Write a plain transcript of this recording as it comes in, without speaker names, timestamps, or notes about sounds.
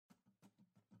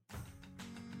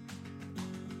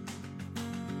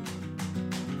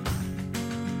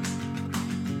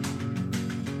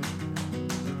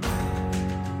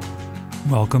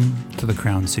Welcome to the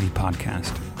Crown City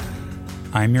Podcast.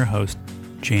 I'm your host,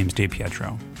 James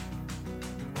DePietro.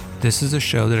 This is a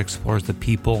show that explores the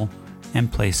people and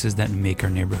places that make our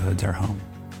neighborhoods our home.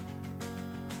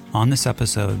 On this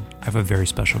episode, I have a very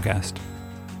special guest.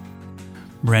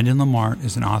 Brandon Lamar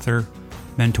is an author,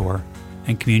 mentor,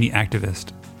 and community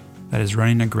activist that is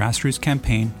running a grassroots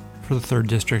campaign for the 3rd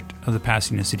District of the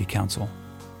Pasadena City Council.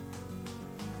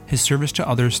 His service to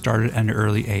others started at an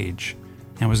early age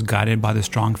and was guided by the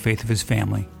strong faith of his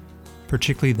family,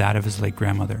 particularly that of his late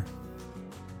grandmother.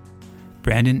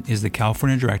 Brandon is the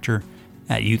California Director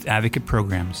at Youth Advocate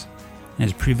Programs and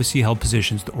has previously held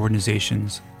positions with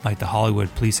organizations like the Hollywood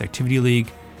Police Activity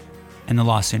League and the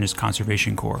Los Angeles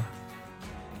Conservation Corps.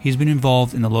 He's been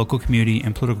involved in the local community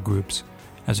and political groups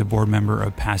as a board member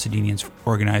of Pasadenians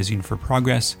Organizing for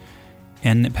Progress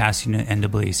and the Pasadena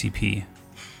NAACP.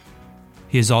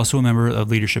 He is also a member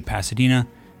of Leadership Pasadena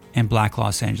and Black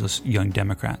Los Angeles Young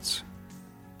Democrats.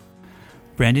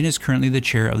 Brandon is currently the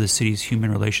chair of the city's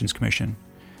Human Relations Commission,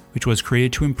 which was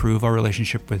created to improve our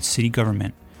relationship with city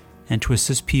government and to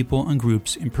assist people and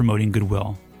groups in promoting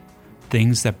goodwill,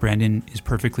 things that Brandon is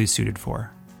perfectly suited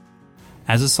for.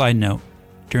 As a side note,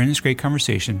 during this great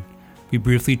conversation, we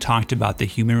briefly talked about the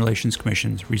Human Relations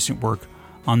Commission's recent work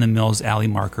on the Mills Alley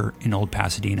marker in Old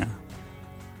Pasadena.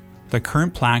 The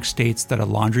current plaque states that a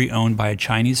laundry owned by a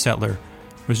Chinese settler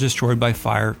was destroyed by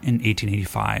fire in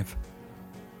 1885.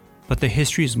 But the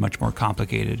history is much more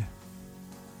complicated.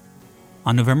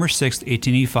 On November 6,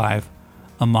 1885,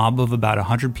 a mob of about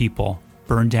 100 people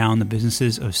burned down the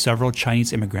businesses of several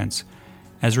Chinese immigrants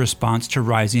as a response to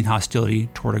rising hostility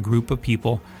toward a group of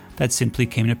people that simply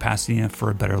came to Pasadena for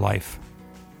a better life.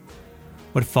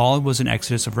 What followed was an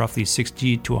exodus of roughly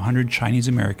 60 to 100 Chinese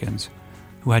Americans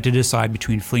who had to decide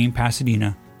between fleeing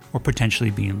Pasadena or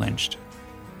potentially being lynched.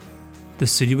 The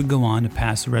city would go on to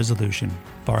pass a resolution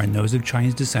barring those of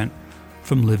Chinese descent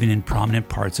from living in prominent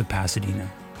parts of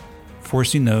Pasadena,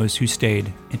 forcing those who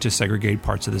stayed into segregated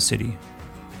parts of the city.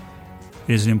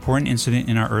 It is an important incident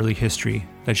in our early history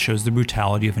that shows the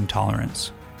brutality of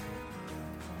intolerance.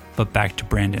 But back to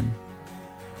Brandon.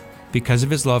 Because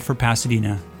of his love for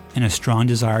Pasadena and a strong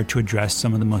desire to address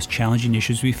some of the most challenging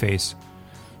issues we face,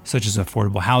 such as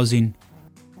affordable housing,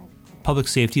 public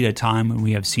safety at a time when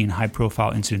we have seen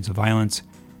high-profile incidents of violence,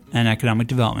 and economic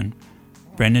development,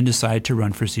 Brandon decided to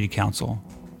run for city council.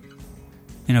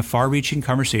 In a far-reaching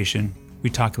conversation,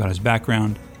 we talked about his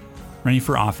background, running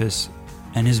for office,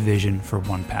 and his vision for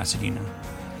One Pasadena.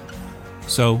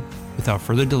 So, without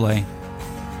further delay,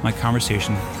 my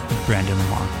conversation with Brandon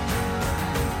Lamar.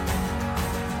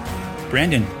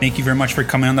 Brandon, thank you very much for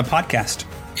coming on the podcast.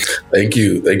 Thank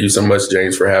you. Thank you so much,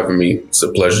 James, for having me. It's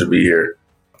a pleasure to be here.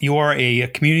 You are a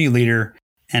community leader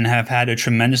and have had a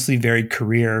tremendously varied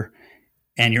career,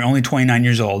 and you're only 29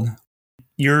 years old.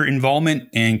 Your involvement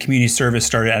in community service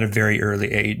started at a very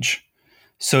early age.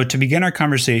 So to begin our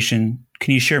conversation,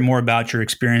 can you share more about your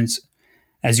experience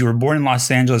as you were born in Los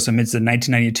Angeles amidst the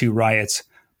 1992 riots,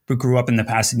 but grew up in the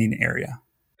Pasadena area?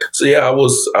 So I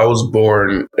was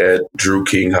born at Drew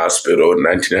King Hospital in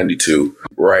 1992,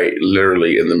 right,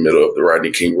 literally in the middle of the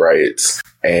Rodney King riots.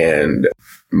 And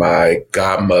my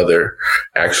godmother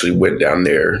actually went down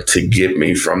there to get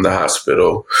me from the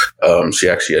hospital. She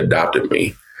actually adopted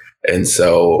me. And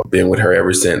so I've been with her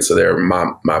ever since. So they're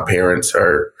my parents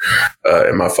are,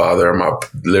 and my father,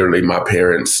 literally my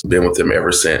parents, been with them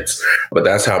ever since. But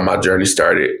that's how my journey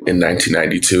started in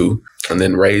 1992. And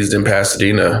then raised in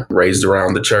Pasadena, raised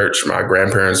around the church. My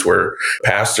grandparents were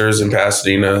pastors in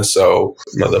Pasadena. So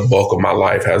the bulk of my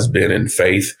life has been in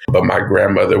faith. But my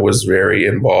grandmother was very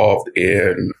involved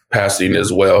in Pasadena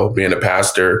as well, being a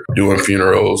pastor, doing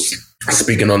funerals,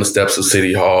 speaking on the steps of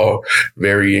City Hall,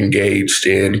 very engaged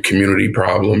in community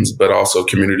problems, but also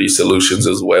community solutions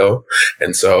as well.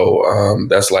 And so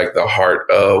that's like the heart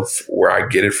of where I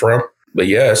get it from. But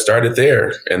it started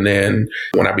there. And then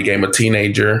when I became a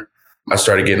teenager, I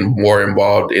started getting more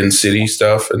involved in city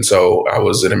stuff. And so I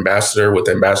was an ambassador with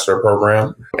the ambassador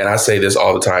program. And I say this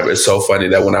all the time. It's so funny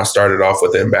that when I started off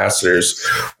with the ambassadors,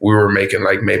 we were making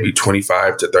like maybe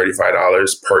 $25 to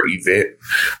 $35 per event,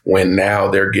 when now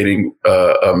they're getting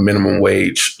a minimum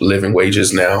wage, living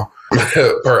wages now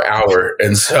per hour.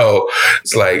 And so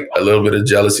it's like a little bit of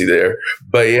jealousy there.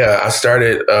 But I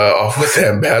started off with the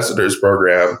ambassadors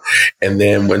program and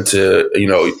then went to,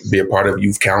 be a part of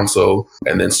youth council,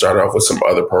 and then started off with some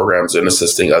other programs and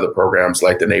assisting other programs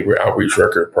like the neighbor outreach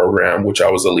worker program, which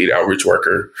I was a lead outreach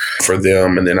worker for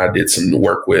them. And then I did some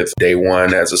work with Day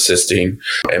One as assisting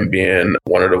and being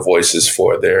one of the voices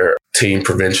for their teen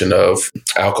prevention of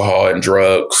alcohol and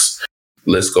drugs.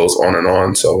 list goes on and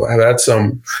on. So I've had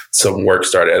some work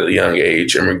started at a young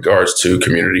age in regards to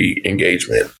community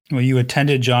engagement. Well, you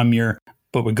attended John Muir,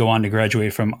 but would go on to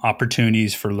graduate from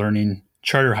Opportunities for Learning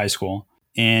Charter High School.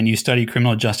 And you studied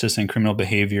criminal justice and criminal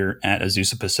behavior at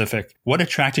Azusa Pacific. What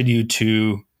attracted you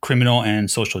to criminal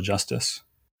and social justice?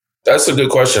 That's a good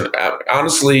question.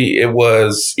 Honestly, it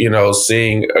was,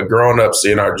 growing up,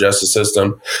 seeing our justice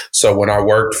system. So when I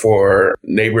worked for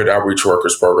Neighborhood Outreach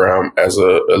Workers Program as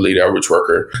a lead outreach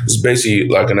worker, it's basically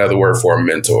like another word for a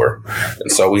mentor.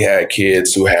 And so we had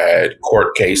kids who had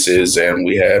court cases, and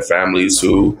we had families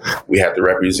who we had to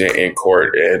represent in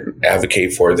court and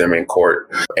advocate for them in court.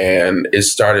 And it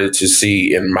started to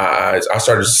see in my eyes, I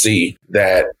started to see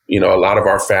that, a lot of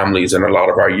our families and a lot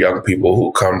of our young people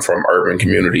who come from urban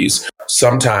communities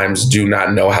sometimes do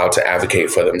not know how to advocate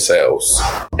for themselves.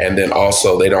 And then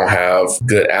also they don't have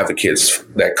good advocates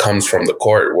that comes from the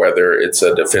court, whether it's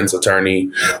a defense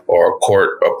attorney or a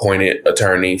court appointed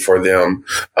attorney for them.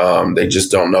 They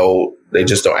just don't know. They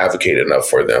just don't advocate enough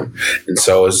for them. And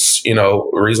so it's, the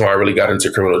reason why I really got into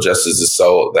criminal justice is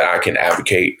so that I can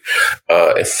advocate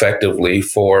effectively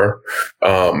for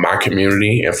my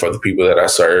community and for the people that I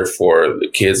serve, for the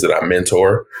kids that I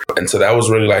mentor. And so that was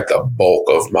really like the bulk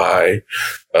of my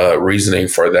reasoning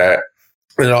for that.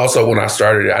 And also when I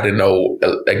started, I didn't know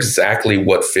exactly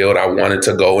what field I wanted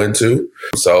to go into.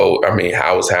 So,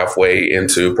 I was halfway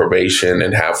into probation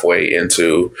and halfway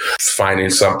into finding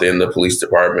something in the police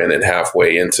department and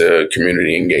halfway into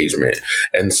community engagement.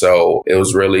 And so it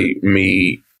was really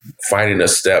me finding a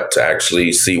step to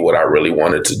actually see what I really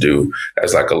wanted to do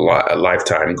as like a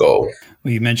lifetime goal.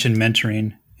 Well, you mentioned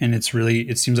mentoring, and it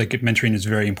seems like mentoring is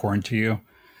very important to you.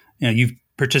 You've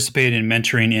participated in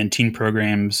mentoring and teen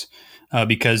programs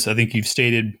because I think you've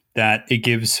stated that it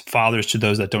gives fathers to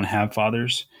those that don't have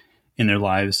fathers in their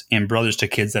lives and brothers to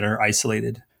kids that are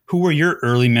isolated. Who were your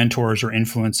early mentors or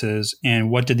influences, and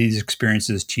what did these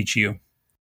experiences teach you?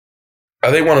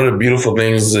 I think one of the beautiful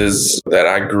things is that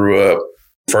I grew up,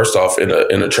 first off, in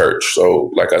a church.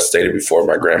 So like I stated before,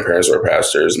 my grandparents were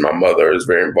pastors. My mother is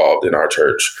very involved in our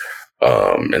church.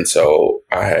 And so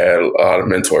I had a lot of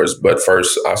mentors, but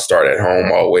first I start at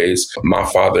home always. My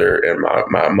father and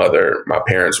my mother, my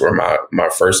parents were my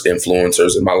first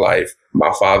influencers in my life.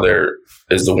 My father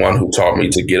is the one who taught me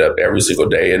to get up every single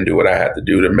day and do what I had to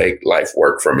do to make life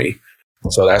work for me.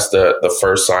 So that's the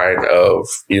first sign of,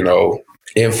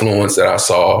 influence that I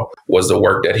saw was the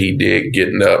work that he did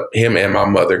getting up. Him and my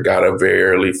mother got up very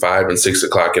early, 5 and 6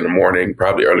 o'clock in the morning,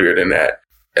 probably earlier than that.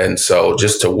 And so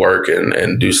just to work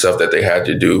and do stuff that they had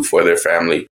to do for their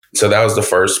family. So that was the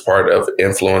first part of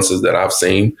influences that I've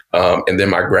seen. And then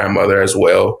my grandmother as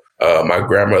well. My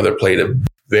grandmother played a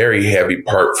very heavy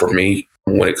part for me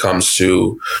when it comes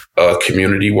to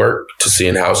community work, to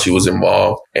seeing how she was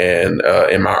involved. And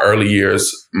in my early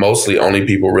years, mostly only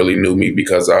people really knew me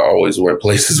because I always went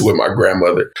places with my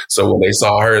grandmother. So when they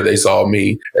saw her, they saw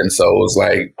me. And so it was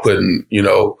like putting,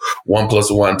 1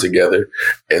 + 1 together.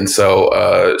 And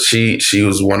so she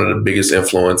was one of the biggest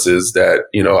influences that,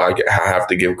 I have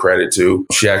to give credit to.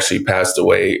 She actually passed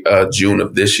away June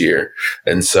of this year.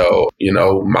 And so,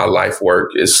 my life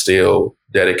work is still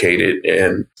dedicated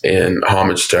and in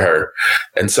homage to her.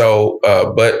 And so,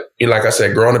 but like I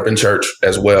said, growing up in church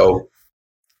as well,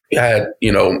 I had,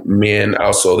 men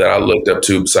also that I looked up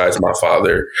to besides my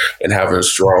father, and having a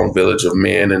strong village of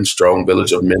men and strong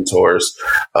village of mentors.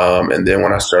 And then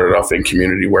when I started off in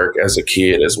community work as a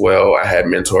kid as well, I had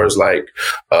mentors like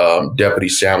Deputy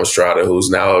Sam Estrada, who's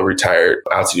now a retired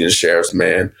Altadena sheriff's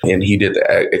man. And he did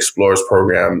the Explorers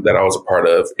program that I was a part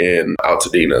of in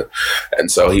Altadena.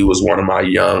 And so he was one of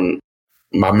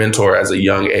my mentor as a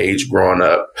young age growing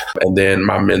up. And then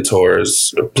my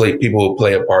mentors, people who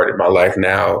play a part in my life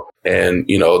now. And,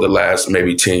 the last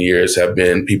maybe 10 years have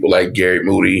been people like Gary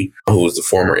Moody, who was the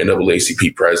former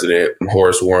NAACP president,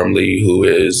 Horace Wormley, who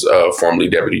is formerly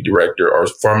deputy director or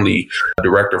formerly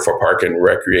director for Park and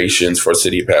Recreations for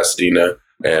City of Pasadena,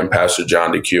 and Pastor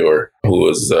John DeCure, who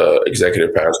is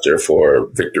executive pastor for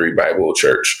Victory Bible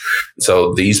Church.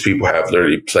 So these people have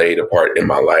literally played a part in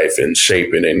my life and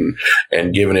shaping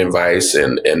and giving advice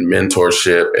and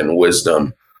mentorship and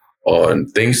wisdom on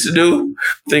things to do,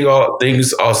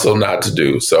 things also not to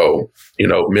do. So,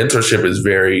 mentorship is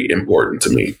very important to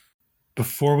me.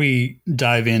 Before we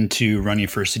dive into running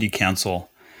for city council,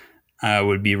 I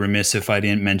would be remiss if I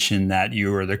didn't mention that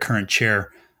you are the current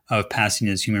chair of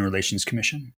Pasadena's Human Relations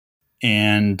Commission.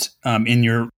 And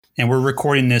we're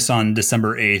recording this on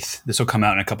December 8th. This will come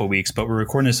out in a couple of weeks, but we're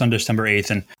recording this on December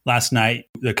 8th. And last night,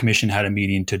 the commission had a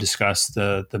meeting to discuss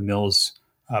the Mills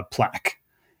plaque.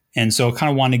 And so I kind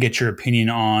of want to get your opinion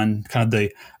on kind of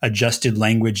the adjusted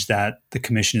language that the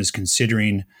commission is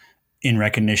considering in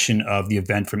recognition of the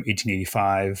event from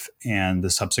 1885 and the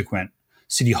subsequent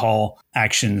City Hall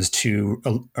actions to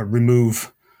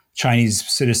remove Chinese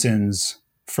citizens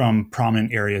from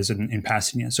prominent areas in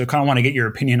Pasadena. So I kind of want to get your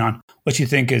opinion on what you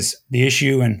think is the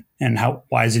issue and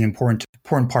why is it an important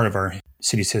part of our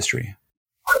city's history.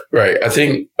 Right. I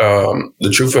think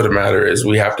the truth of the matter is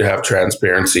we have to have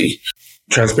transparency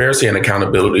and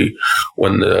accountability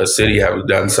when the city have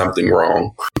done something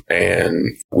wrong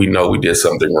and we know we did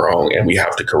something wrong and we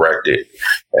have to correct it,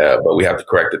 but we have to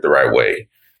correct it the right way.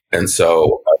 And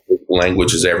so I think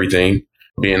language is everything.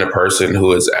 Being a person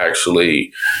who is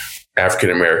actually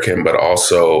African-American, but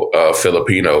also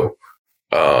Filipino,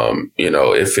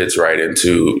 it fits right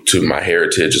into my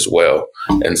heritage as well.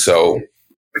 And so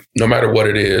no matter what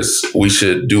it is, we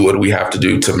should do what we have to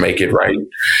do to make it right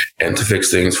and to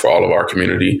fix things for all of our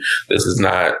community. This is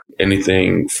not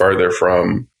anything further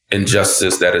from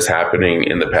injustice that is happening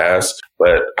in the past,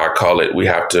 but I call it, we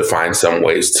have to find some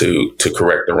ways to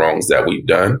correct the wrongs that we've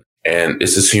done. And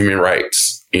this is human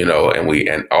rights, and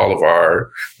all of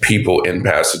our people in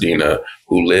Pasadena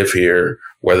who live here,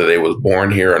 whether they was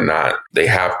born here or not, they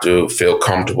have to feel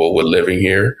comfortable with living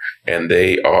here. And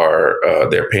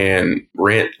they're paying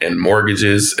rent and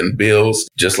mortgages and bills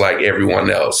just like everyone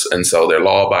else. And so they're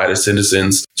law-abiding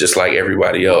citizens just like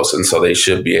everybody else. And so they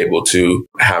should be able to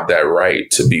have that right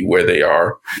to be where they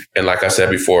are. And like I said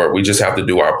before, we just have to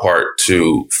do our part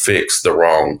to fix the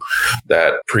wrong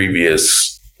that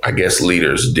previous,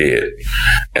 leaders did.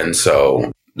 And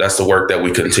so that's the work that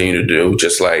we continue to do.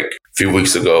 Just like a few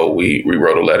weeks ago, we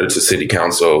wrote a letter to City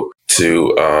Council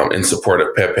in support of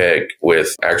PEPEG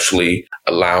with actually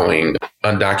allowing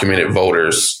undocumented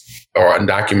voters or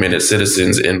undocumented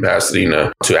citizens in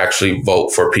Pasadena to actually vote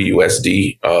for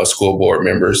PUSD school board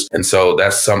members. And so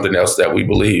that's something else that we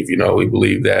believe. We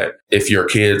believe that if your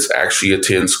kids actually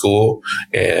attend school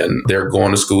and they're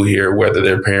going to school here, whether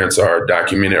their parents are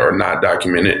documented or not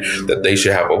documented, that they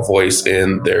should have a voice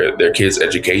in their kids'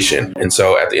 education. And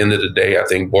so at the end of the day, I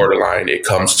think borderline, it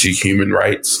comes to human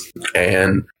rights.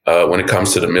 And when it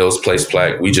comes to the Mills Place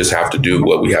plaque, we just have to do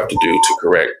what we have to do to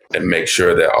correct and make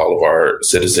sure that all of our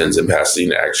citizens in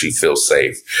Pasadena actually feel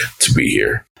safe to be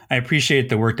here. I appreciate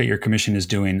the work that your commission is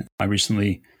doing. I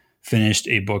recently finished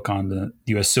a book on the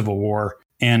U.S. Civil War,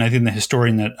 and I think the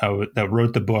historian that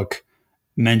wrote the book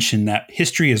mentioned that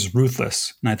history is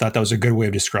ruthless, and I thought that was a good way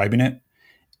of describing it,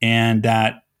 and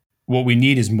that what we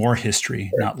need is more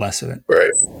history, not less of it.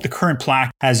 Right. The current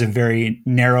plaque has a very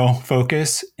narrow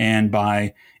focus, and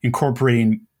by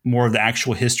incorporating more of the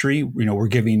actual history, we're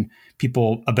giving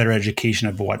people a better education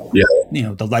of what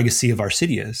the legacy of our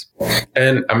city is.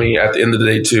 And I mean, at the end of the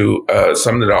day, too,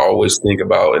 something that I always think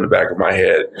about in the back of my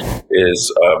head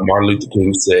is Martin Luther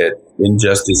King said,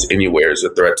 "Injustice anywhere is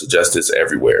a threat to justice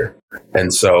everywhere."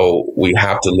 And so we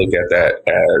have to look at that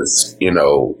as,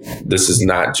 this is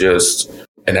not just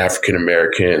an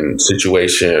African-American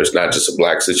situation. It's not just a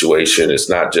Black situation. It's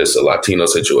not just a Latino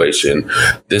situation.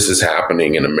 This is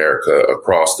happening in America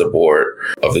across the board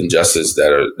of injustice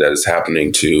that is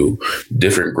happening to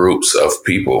different groups of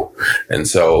people. And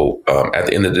so at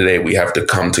the end of the day, we have to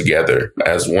come together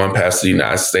as one Pasadena.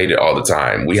 I state it all the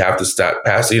time. We have to stop.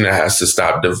 Pasadena has to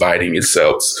stop dividing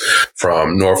itself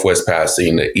from Northwest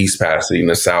Pasadena, East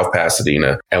Pasadena, South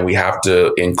Pasadena, and we have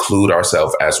to include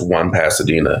ourselves as one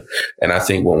Pasadena. And I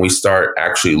think when we start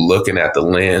actually looking at the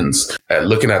lens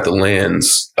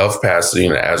of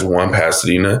Pasadena as one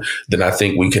Pasadena, then I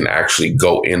think we can actually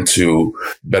go into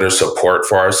better support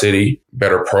for our city,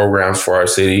 better programs for our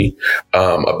city,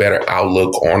 a better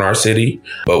outlook on our city.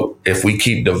 But if we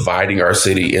keep dividing our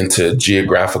city into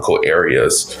geographical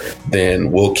areas,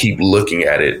 then we'll keep looking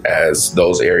at it as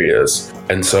those areas.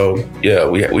 And so,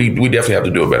 we definitely have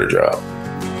to do a better job.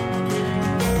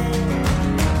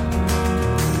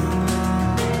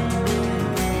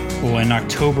 Well, in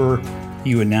October,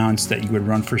 you announced that you would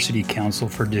run for city council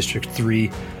for District 3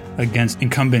 against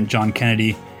incumbent John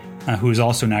Kennedy, who is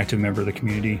also an active member of the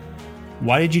community.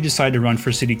 Why did you decide to run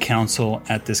for city council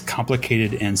at this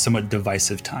complicated and somewhat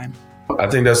divisive time? I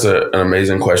think that's an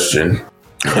amazing question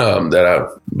that I've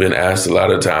been asked a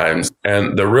lot of times.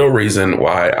 And the real reason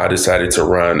why I decided to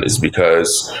run is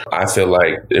because I feel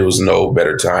like there was no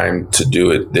better time to do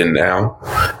it than now.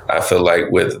 I feel like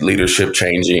with leadership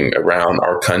changing around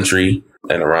our country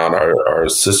and around our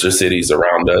sister cities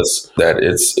around us, that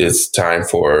it's time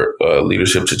for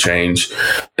leadership to change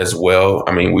as well.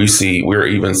 I mean, we're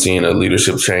even seeing a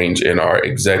leadership change in our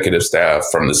executive staff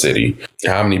from the city.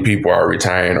 How many people are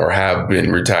retiring or have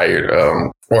been retired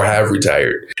or have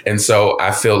retired. And so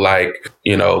I feel like,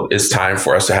 it's time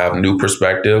for us to have new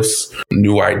perspectives,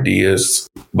 new ideas.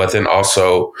 But then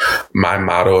also my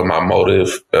motto and my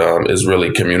motive is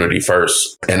really community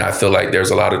first. And I feel like there's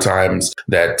a lot of times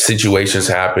that situations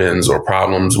happens or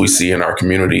problems we see in our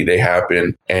community, they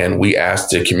happen. And we ask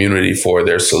the community for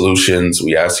their solutions.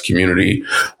 We ask the community,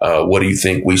 what do you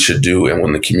think we should do? And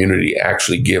when the community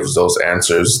actually gives those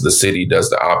answers, the city does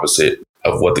the opposite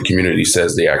of what the community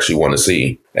says they actually want to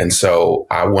see. And so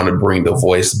I want to bring the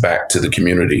voice back to the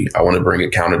community. I want to bring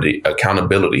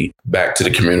accountability back to the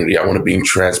community. I want to bring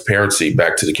transparency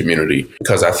back to the community,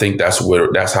 because I think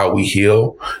that's how we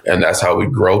heal and that's how we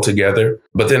grow together.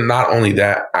 But then not only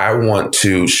that, I want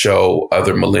to show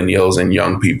other millennials and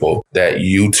young people that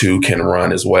you too can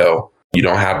run as well. You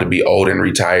don't have to be old and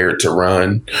retired to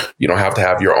run. You don't have to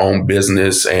have your own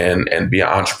business and be an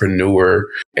entrepreneur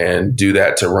and do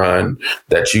that to run.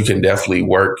 That you can definitely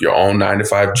work your own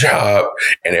 9-to-5 job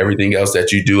and everything else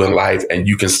that you do in life, and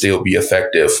you can still be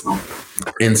effective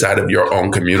inside of your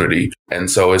own community.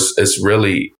 And so it's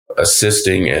really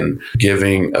assisting and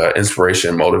giving inspiration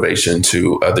and motivation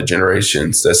to other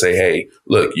generations that say, hey,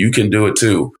 look, you can do it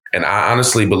too. And I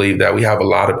honestly believe that we have a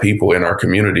lot of people in our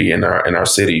community, in our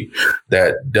city,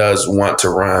 that does want to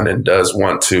run and does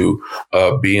want to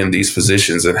be in these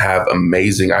positions and have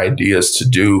amazing ideas to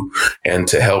do and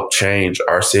to help change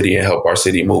our city and help our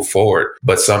city move forward.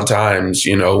 But sometimes,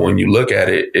 when you look at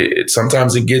it,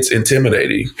 sometimes it gets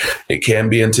intimidating. It can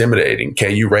be intimidating.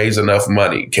 Can you raise enough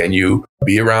money? Can you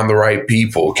be around the right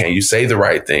people? Can you say the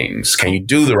right things? Can you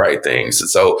do the right things? And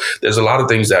so there's a lot of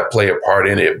things that play a part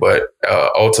in it, but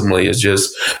ultimately it's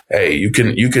just, hey, you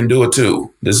can do it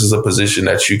too. This is a position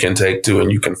that you can take too,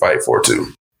 and you can fight for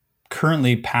too.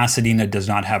 Currently, Pasadena does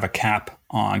not have a cap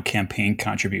on campaign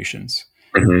contributions.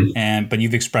 Mm-hmm. But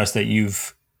you've expressed that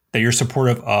you're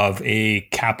supportive of a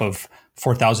cap of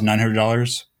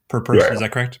 $4,900 per person. Right. Is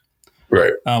that correct?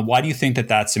 Right. Why do you think that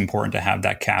that's important to have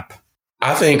that cap?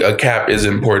 I think a cap is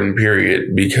important,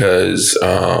 period, because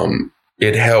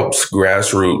it helps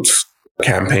grassroots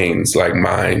campaigns like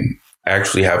mine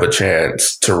actually have a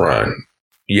chance to run.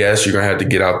 Yes, you're going to have to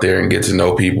get out there and get to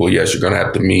know people. Yes, you're going to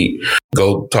have to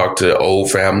go talk to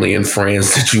old family and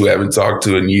friends that you haven't talked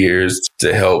to in years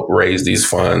to help raise these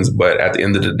funds. But at the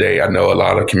end of the day, I know a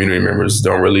lot of community members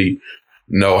don't really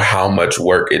know how much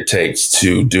work it takes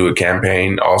to do a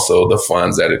campaign, also the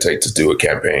funds that it takes to do a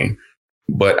campaign.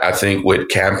 But I think with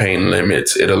campaign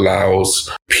limits, it allows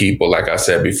people, like I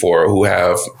said before, who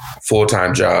have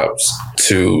full-time jobs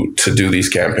to do these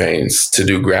campaigns, to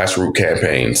do grassroots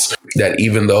campaigns, that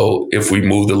even though if we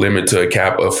move the limit to a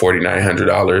cap of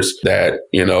 $4,900, that,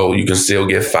 you can still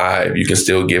give 5, you can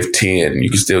still give 10, you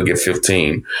can still give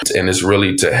 15. And it's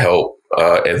really to help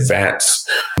advance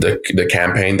the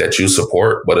campaign that you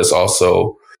support, but it's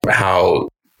also how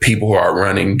people who are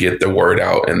running get the word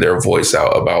out and their voice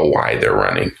out about why they're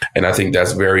running. And I think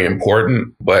that's very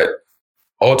important. But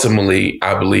ultimately,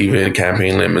 I believe in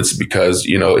campaign limits because,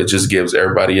 it just gives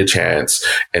everybody a chance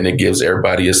and it gives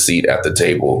everybody a seat at the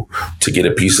table to get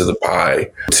a piece of the pie,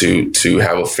 to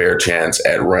have a fair chance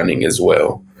at running as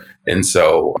well. And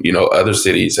so, other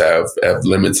cities have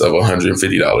limits of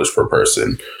 $150 per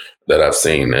person that I've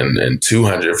seen, and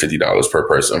 $250 per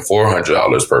person,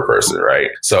 $400 per person, right?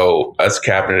 So us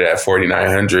capping it at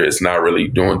 $4,900 is not really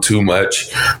doing too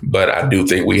much, but I do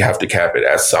think we have to cap it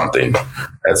at something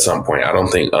at some point. I don't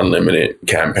think unlimited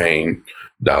campaign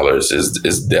dollars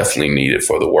is definitely needed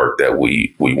for the work that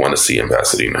we want to see in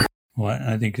Pasadena. Well,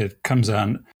 I think it comes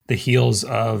on the heels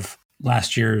of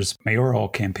last year's mayoral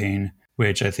campaign,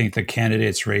 which I think the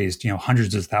candidates raised,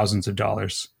 hundreds of thousands of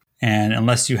dollars. And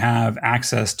unless you have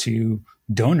access to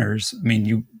donors,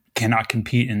 you cannot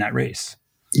compete in that race.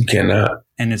 You cannot.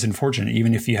 And it's unfortunate,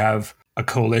 even if you have a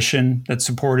coalition that's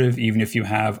supportive, even if you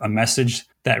have a message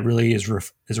that really is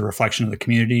a reflection of the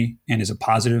community and is a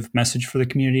positive message for the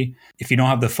community, if you don't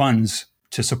have the funds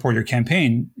to support your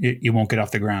campaign, it won't get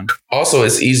off the ground. Also,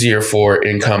 it's easier for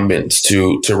incumbents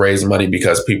to raise money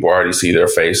because people already see their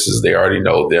faces. They already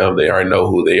know them. They already know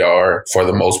who they are, for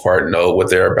the most part, know what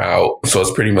they're about. So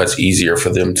it's pretty much easier for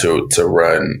them to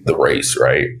run the race,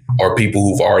 right? Or people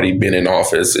who've already been in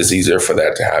office, it's easier for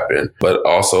that to happen. But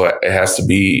also it has to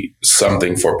be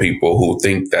something for people who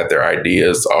think that their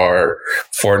ideas are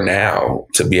for now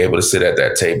to be able to sit at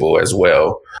that table as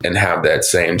well and have that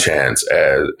same chance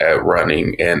at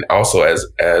running, and also as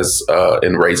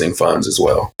in raising funds as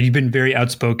well. You've been very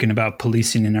outspoken about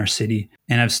policing in our city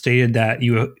and have stated that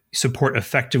you support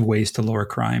effective ways to lower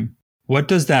crime. What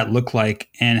does that look like,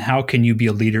 and how can you be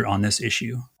a leader on this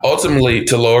issue? Ultimately,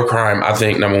 to lower crime, I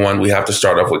think, number one, we have to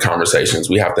start off with conversations.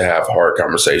 We have to have hard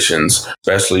conversations,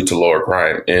 especially to lower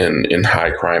crime in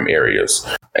high crime areas.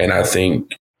 And I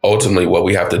think ultimately what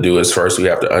we have to do is first we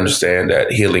have to understand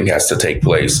that healing has to take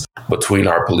place between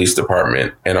our police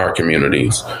department and our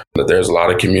communities. That there's a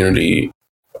lot of community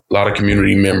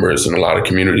members and a lot of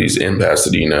communities in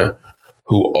Pasadena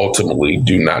who ultimately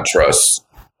do not trust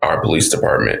our police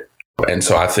department. And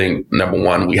so I think, number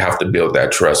one, we have to build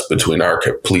that trust between our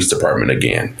police department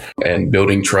again. And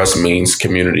building trust means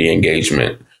community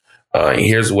engagement.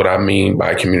 Here's what I mean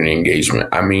by community engagement.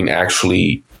 I mean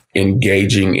actually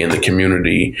engaging in the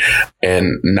community,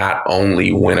 and not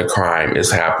only when a crime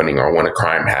is happening or when a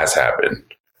crime has happened,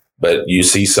 but you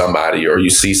see somebody or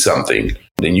you see something,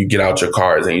 then you get out your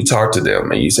cars and you talk to them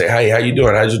and you say, hey, how you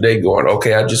doing? How's your day going?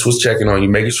 Okay, I just was checking on you,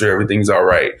 making sure everything's all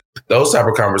right. Those type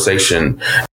of conversation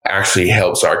actually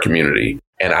helps our community.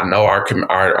 And I know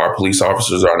our police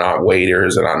officers are not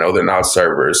waiters, and I know they're not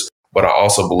servers, but I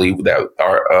also believe that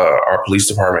our police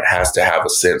department has to have a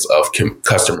sense of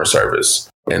customer service.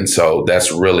 And so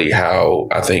that's really how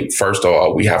I think, first of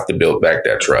all, we have to build back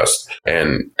that trust.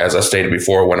 And as I stated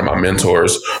before, one of my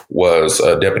mentors was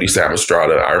Deputy Sam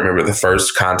Estrada. I remember the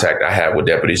first contact I had with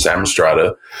Deputy Sam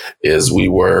Estrada is we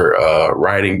were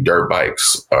riding dirt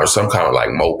bikes or some kind of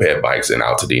like moped bikes in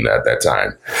Altadena at that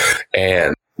time.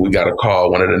 And we got a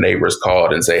call. One of the neighbors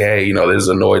called and say, hey, there's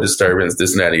a noise disturbance,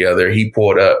 this and that, and the other. He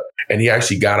pulled up and he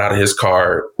actually got out of his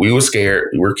car. We were scared.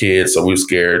 We were kids, so we were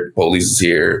scared. Police is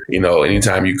here.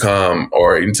 Anytime you come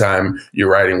or anytime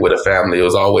you're riding with a family, it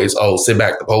was always, oh, sit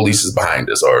back. The police is behind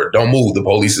us, or don't move. The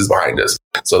police is behind us.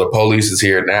 So the police is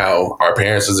here now. Our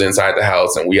parents is inside the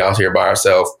house and we out here by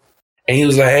ourselves. And he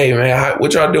was like, hey, man,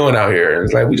 what y'all doing out here? And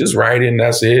it's like, we just riding.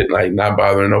 That's it. Like, not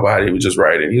bothering nobody. We just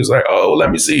riding. He was like, oh,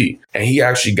 let me see. And he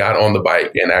actually got on the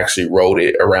bike and actually rode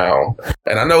it around.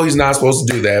 And I know he's not supposed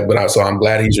to do that, but so I'm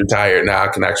glad he's retired. Now I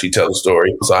can actually tell the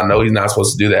story. So I know he's not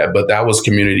supposed to do that, but that was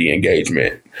community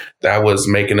engagement. That was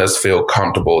making us feel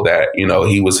comfortable that,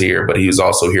 he was here, but he was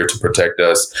also here to protect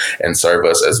us and serve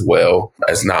us as well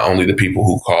as not only the people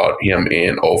who called him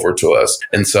in over to us.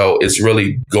 And so it's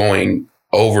really going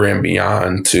over and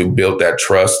beyond to build that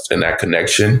trust and that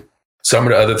connection. Some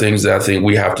of the other things that I think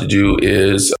we have to do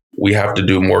is we have to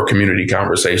do more community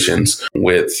conversations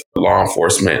with law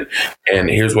enforcement. And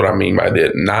here's what I mean by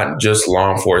that. Not just law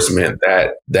enforcement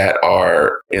that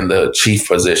are in the chief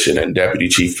position and deputy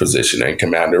chief position and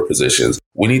commander positions.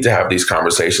 We need to have these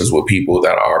conversations with people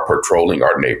that are patrolling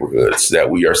our neighborhoods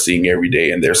that we are seeing every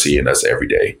day and they're seeing us every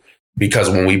day. Because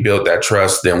when we build that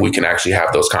trust, then we can actually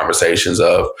have those conversations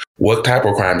of what type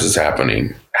of crimes is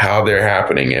happening, how they're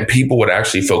happening, and people would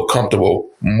actually feel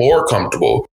more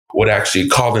comfortable with actually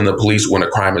calling the police when a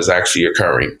crime is actually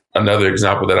occurring. Another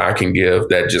example that I can give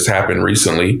that just happened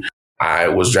recently, I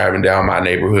was driving down my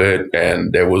neighborhood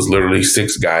and there was literally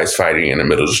 6 guys fighting in the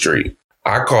middle of the street.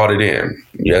 I called it in.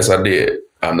 Yes, I did.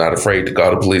 I'm not afraid to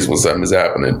call the police when something is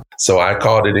happening. So I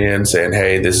called it in saying,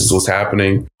 hey, this is what's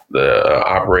happening. The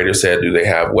operator said, do they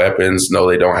have weapons? No,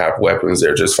 they don't have weapons.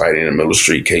 They're just fighting in the middle of the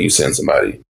street. Can you send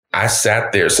somebody? I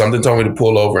sat there. Something told me to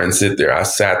pull over and sit there. I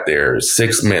sat there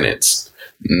 6 minutes.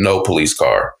 No police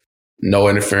car, no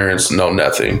interference, no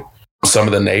nothing. Some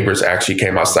of the neighbors actually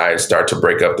came outside and started to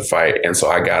break up the fight. And so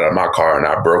I got out of my car and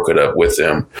I broke it up with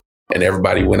them. And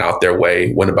everybody went about their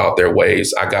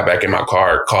ways. I got back in my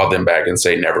car, called them back and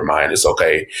say, never mind. It's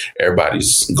okay.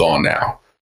 Everybody's gone now.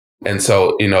 And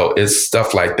so, it's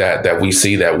stuff like that we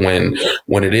see that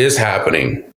when it is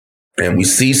happening and we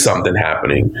see something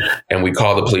happening and we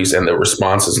call the police and the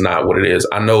response is not what it is.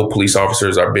 I know police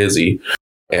officers are busy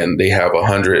and they have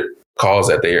 100 calls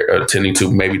that they're attending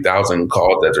to, maybe 1,000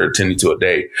 calls that they're attending to a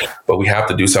day. But we have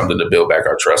to do something to build back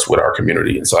our trust with our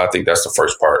community. And so I think that's the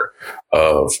first part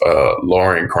of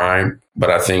lowering crime.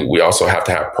 But I think we also have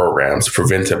to have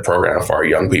preventive programs for our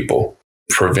young people.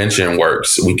 Prevention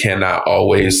works. We cannot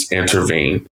always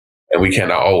intervene and we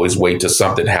cannot always wait till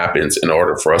something happens in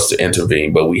order for us to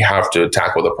intervene, but we have to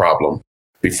tackle the problem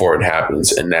before it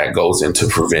happens. And that goes into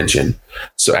prevention.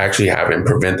 So actually having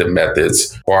preventive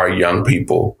methods for our young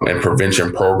people and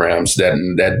prevention programs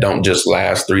that don't just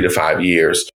last 3 to 5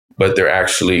 years, but they're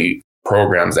actually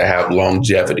programs that have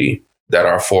longevity that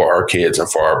are for our kids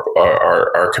and for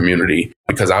our community,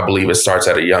 because I believe it starts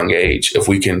at a young age. If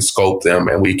we can scope them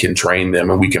and we can train them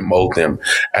and we can mold them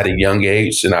at a young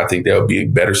age, then I think they'll be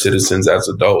better citizens as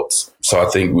adults. So I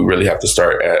think we really have to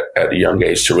start at a young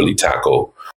age to really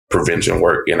tackle prevention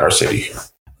work in our city.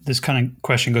 This kind of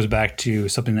question goes back to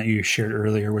something that you shared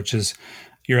earlier, which is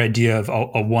your idea of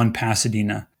a one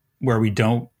Pasadena, where we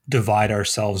don't divide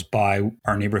ourselves by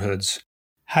our neighborhoods.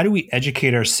 How do we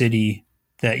educate our city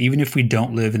that even if we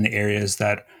don't live in the areas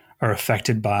that are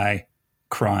affected by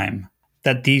crime,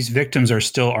 that these victims are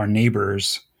still our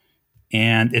neighbors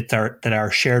and it's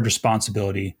our shared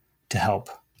responsibility to help?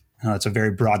 Now, that's a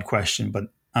very broad question, but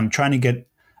I'm trying to get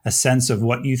a sense of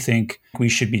what you think we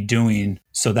should be doing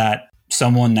so that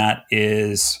someone that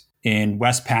is in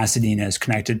West Pasadena is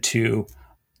connected to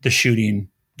the shooting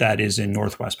that is in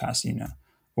Northwest Pasadena,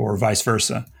 or vice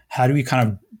versa. How do we kind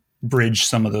of bridge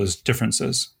some of those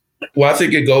differences? Well, I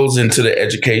think it goes into the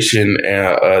education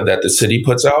that the city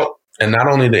puts out. And not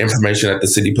only the information that the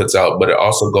city puts out, but it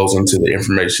also goes into the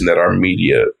information that our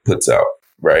media puts out,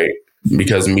 right?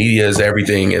 Because media is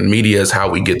everything, and media is how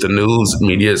we get the news.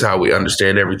 Media is how we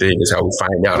understand everything, is how we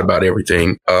find out about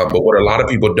everything. But what a lot of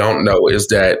people don't know is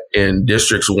that in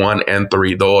districts 1 and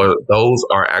 3, those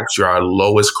are actually our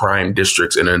lowest crime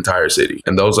districts in the entire city.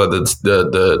 And those are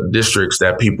the districts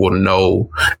that people know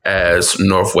as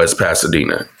Northwest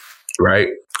Pasadena, right?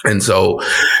 And so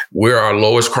we're our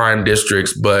lowest crime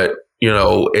districts, but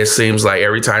it seems like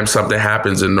every time something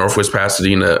happens in Northwest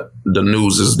Pasadena, the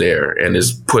news is there and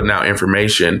is putting out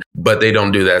information, but they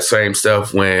don't do that same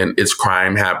stuff when it's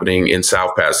crime happening in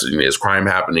South Pasadena, it's crime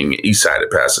happening east side of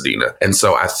Pasadena. And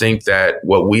so I think that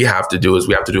what we have to do is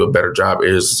we have to do a better job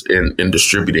is in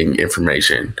distributing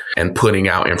information and putting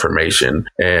out information.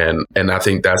 And I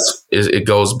think it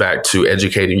goes back to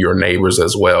educating your neighbors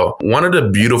as well. One of the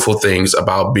beautiful things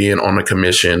about being on a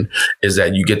commission is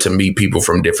that you get to meet people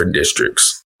from different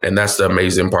districts. And that's the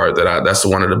amazing part that's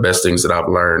one of the best things that I've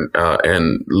learned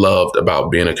and loved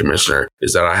about being a commissioner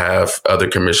is that I have other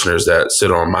commissioners that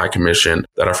sit on my commission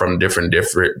that are from different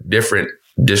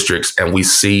districts, and we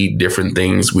see different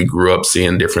things. We grew up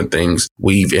seeing different things.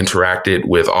 We've interacted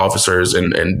with officers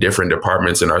and different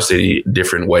departments in our city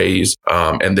different ways.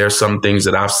 And there's some things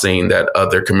that I've seen that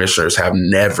other commissioners have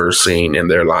never seen in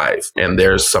their life. And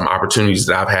there's some opportunities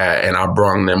that I've had, and I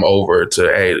brung them over to,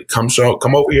 hey, come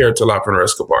over here to La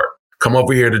Penresca Park. Come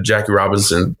over here to Jackie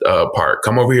Robinson Park.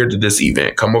 Come over here to this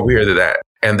event. Come over here to that.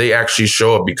 And they actually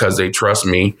show up because they trust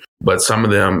me. But some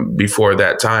of them before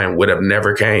that time would have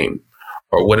never came,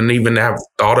 or wouldn't even have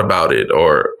thought about it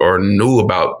or knew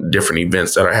about different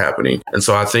events that are happening. And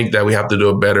so I think that we have to do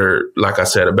a better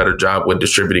job with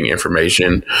distributing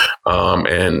information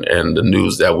and the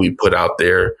news that we put out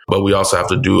there. But we also have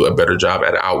to do a better job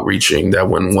at outreaching, that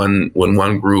when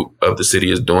one group of the city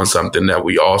is doing something, that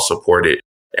we all support it.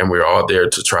 And we're all there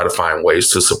to try to find ways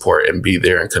to support and be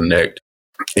there and connect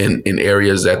in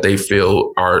areas that they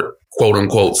feel are quote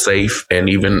unquote safe, and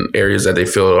even areas that they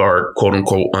feel are quote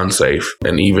unquote unsafe.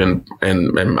 And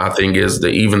my thing is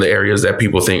that even the areas that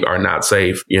people think are not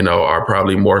safe, are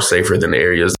probably more safer than the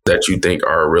areas that you think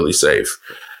are really safe.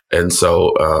 And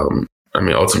so,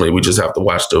 ultimately we just have to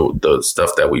watch the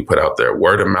stuff that we put out there.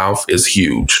 Word of mouth is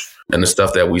huge. And the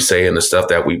stuff that we say and the stuff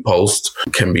that we post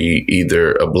can be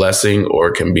either a blessing or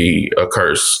it can be a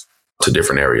curse to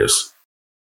different areas.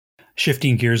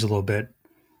 Shifting gears a little bit,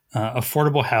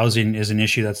 affordable housing is an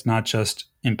issue that's not just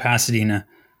in Pasadena,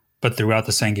 but throughout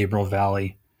the San Gabriel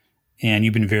Valley. And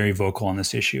you've been very vocal on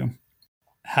this issue.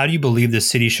 How do you believe the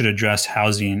city should address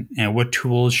housing, and what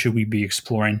tools should we be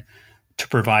exploring to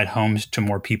provide homes to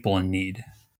more people in need?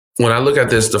 When I look at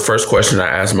this, the first question I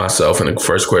ask myself and the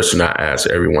first question I ask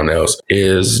everyone else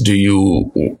is, do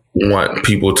you want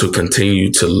people to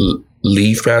continue to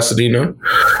leave Pasadena,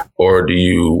 or do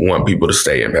you want people to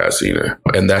stay in Pasadena?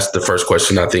 And that's the first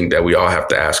question I think that we all have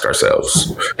to ask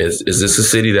ourselves. Is this a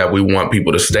city that we want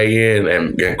people to stay in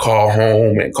and call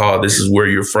home and call this is where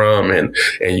you're from and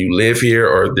you live here?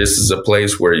 Or this is a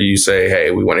place where you say,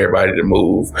 hey, we want everybody to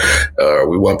move.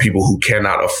 We want people who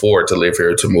cannot afford to live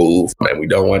here to move, and we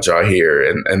don't want y'all here.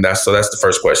 And that's the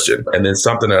first question. And then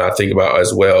something that I think about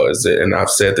as well is that, and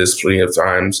I've said this plenty of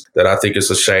times, that I think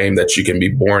it's a shame that you can be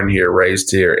born here,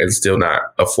 raised here, and still not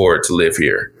afford to live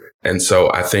here. And so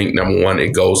I think, number one,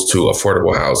 it goes to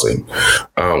affordable housing.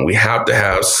 We have to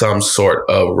have some sort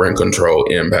of rent control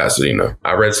in Pasadena.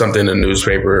 I read something in the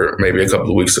newspaper maybe a couple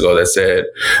of weeks ago that said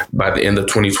by the end of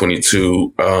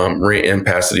 2022, rent in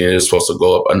Pasadena is supposed to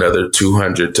go up another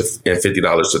 $250 to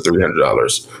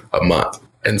 $300 a month.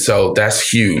 And so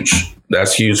that's huge.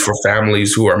 That's huge for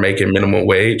families who are making minimum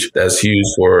wage. That's huge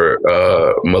for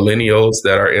millennials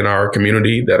that are in our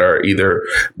community that are either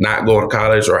not going to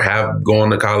college or have gone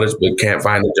to college but can't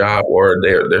find a job, or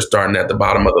they're starting at the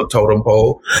bottom of the totem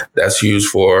pole. That's huge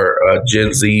for Gen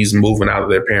Zs moving out of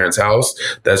their parents' house.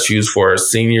 That's huge for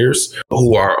seniors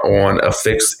who are on a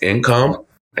fixed income.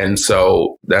 And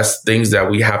so that's things that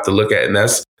we have to look at. And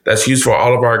that's That's huge for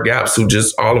all of our gaps,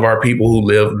 all of our people who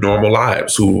live normal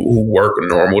lives, who work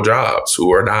normal jobs,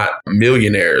 who are not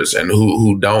millionaires and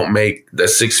who don't make the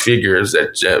six figures,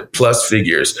 that plus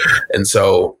figures. And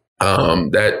so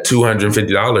that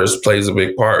 $250 plays a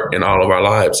big part in all of our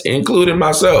lives, including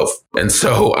myself. And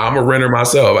so I'm a renter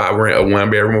myself. I rent a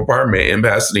 1-bedroom apartment in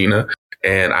Pasadena,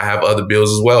 and I have other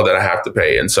bills as well that I have to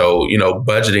pay. And so,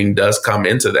 budgeting does come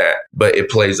into that, but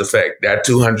it plays effect. That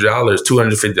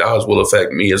 $250 will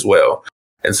affect me as well.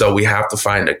 And so we have to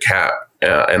find a cap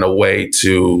and a way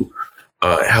to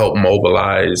help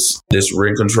mobilize this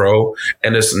rent control.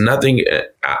 And it's nothing,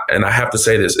 and I have to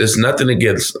say this, it's nothing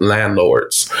against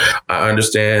landlords. I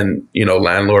understand,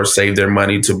 landlords save their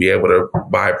money to be able to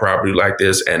buy property like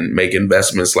this and make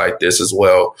investments like this as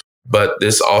well. But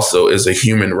this also is a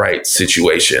human rights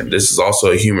situation. This is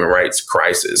also a human rights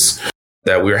crisis,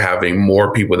 that we're having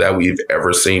more people that we've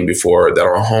ever seen before that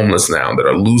are homeless now, that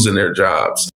are losing their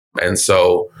jobs. And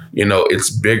so, it's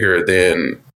bigger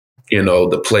than,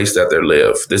 the place that they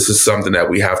live. This is something that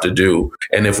we have to do.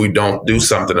 And if we don't do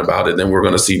something about it, then we're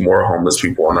going to see more homeless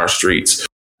people on our streets.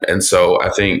 And so I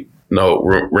think,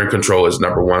 rent control is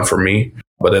number one for me.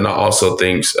 But then I also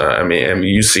think,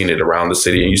 you've seen it around the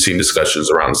city, and you've seen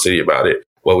discussions around the city about it.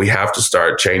 Well, we have to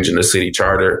start changing the city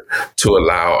charter to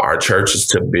allow our churches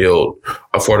to build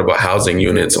affordable housing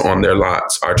units on their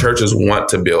lots. Our churches want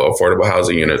to build affordable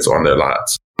housing units on their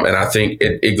lots. And I think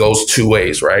it goes two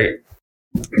ways, right?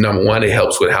 Number one, it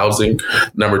helps with housing.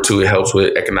 Number two, it helps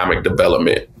with economic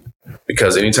development.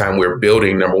 Because anytime we're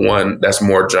building, number one, that's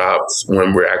more jobs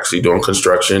when we're actually doing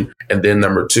construction. And then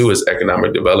number two is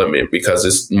economic development, because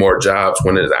it's more jobs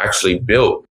when it's actually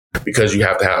built, because you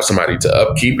have to have somebody to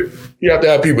upkeep it. You have to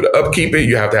have people to upkeep it.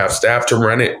 You have to have staff to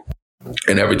run it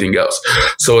and everything else.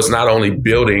 So it's not only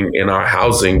building in our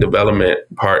housing development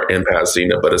part in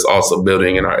Pasadena, but it's also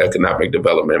building in our economic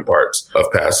development parts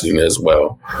of Pasadena as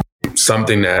well.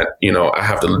 Something that, I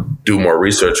have to do more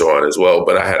research on as well.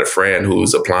 But I had a friend who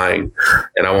was applying,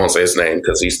 and I won't say his name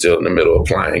because he's still in the middle of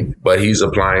applying, but he's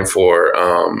applying for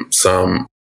some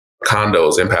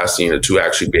condos in Pasadena to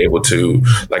actually be able to,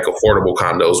 like, affordable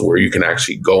condos where you can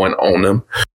actually go and own them.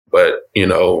 But,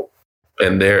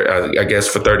 and there, I guess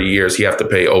for 30 years, he have to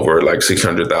pay over like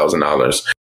 $600,000.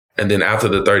 And then after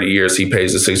the 30 years, he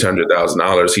pays the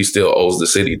 $600,000. He still owes the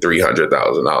city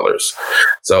 $300,000.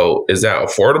 So is that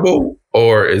affordable,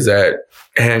 or is that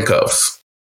handcuffs?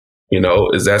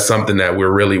 Is that something that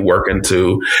we're really working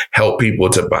to help people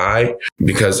to buy?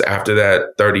 Because after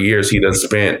that 30 years, he done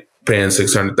spent paying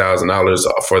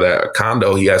 $600,000 for that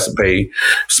condo. He has to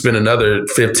spend another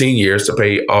 15 years to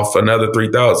pay off another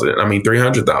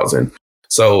 $300,000.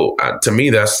 So to me,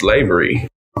 that's slavery.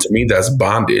 To me, that's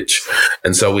bondage.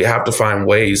 And so we have to find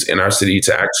ways in our city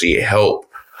to actually help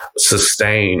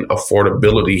sustain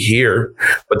affordability here.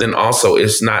 But then also,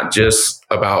 it's not just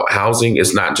about housing.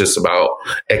 It's not just about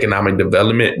economic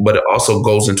development, but it also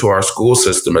goes into our school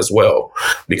system as well.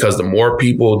 Because the more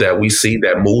people that we see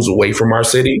that moves away from our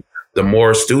city, the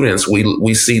more students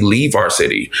we see leave our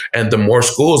city, and the more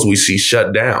schools we see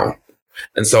shut down.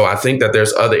 And so I think that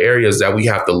there's other areas that we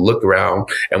have to look around,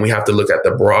 and we have to look at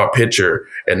the broad picture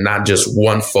and not just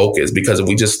one focus, because if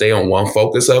we just stay on one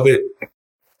focus of it,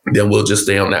 then we'll just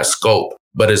stay on that scope.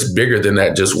 But it's bigger than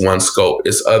that, just one scope.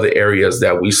 It's other areas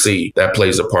that we see that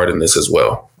plays a part in this as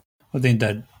well. I think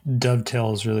that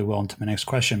dovetails really well into my next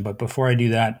question. But before I do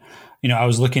that, I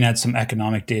was looking at some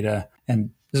economic data,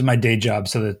 and this is my day job,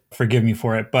 so that forgive me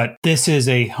for it. But this is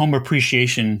a home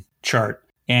appreciation chart,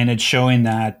 and it's showing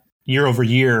that year over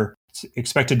year, it's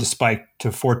expected to spike to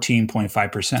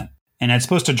 14.5%. And it's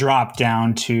supposed to drop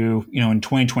down to, in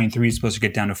 2023, it's supposed to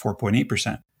get down to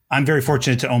 4.8%. I'm very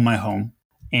fortunate to own my home.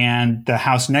 And the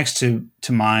house next to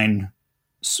mine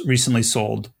recently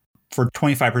sold for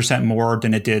 25% more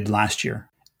than it did last year.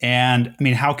 And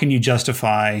how can you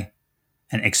justify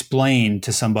and explain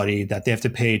to somebody that they have to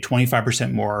pay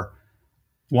 25% more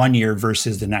one year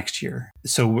versus the next year?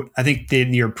 So I think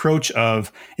the approach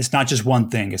of, it's not just one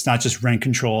thing. It's not just rent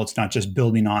control. It's not just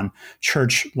building on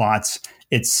church lots.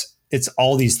 It's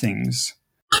all these things.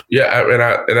 Yeah.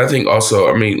 And I think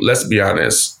also, let's be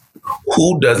honest.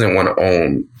 Who doesn't want to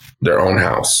own their own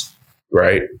house,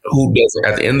 right? Who doesn't?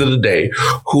 At the end of the day,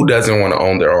 who doesn't want to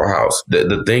own their own house?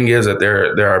 The thing is that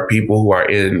there are people who are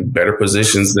in better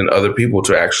positions than other people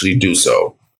to actually do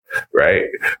so. Right.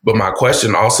 But my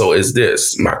question is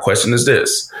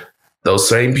this. Those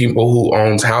same people who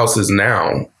owns houses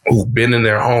now, who've been in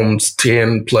their homes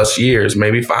 10 plus years,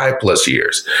 maybe 5 plus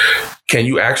years, can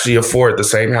you actually afford the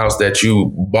same house that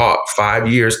you bought 5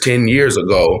 years, 10 years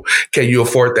ago? Can you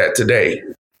afford that today?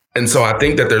 And so I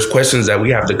think that there's questions that we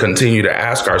have to continue to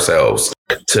ask ourselves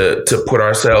to put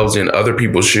ourselves in other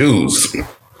people's shoes.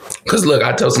 Because look,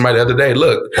 I tell somebody the other day,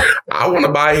 look, I want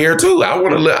to buy here too. I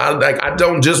want to live. I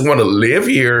don't just want to live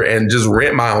here and just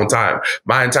rent my own time,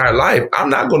 my entire life. I'm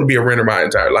not going to be a renter my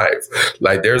entire life.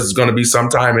 Like there's going to be some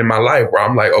time in my life where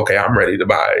I'm like, okay, I'm ready to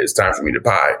buy. It's time for me to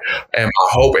buy. And my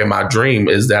hope and my dream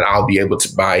is that I'll be able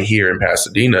to buy here in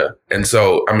Pasadena. And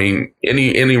so, I mean,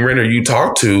 any renter you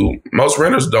talk to, most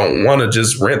renters don't want to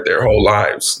just rent their whole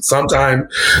lives. Sometime,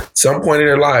 some point in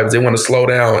their lives, they want to slow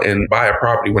down and buy a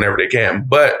property whenever they can.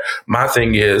 But my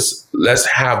thing is, let's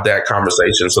have that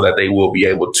conversation so that they will be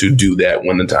able to do that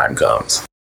when the time comes.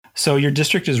 So your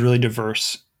district is really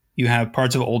diverse. You have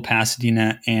parts of Old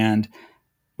Pasadena, and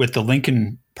with the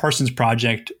Lincoln Parsons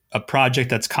project, a project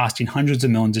that's costing hundreds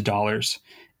of millions of dollars.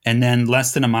 And then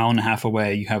less than a mile and a half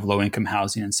away, you have low-income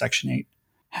housing in Section 8.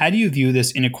 How do you view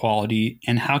this inequality,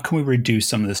 and how can we reduce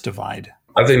some of this divide?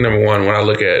 I think, number one, when I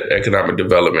look at economic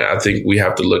development, I think we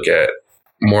have to look at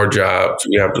more jobs.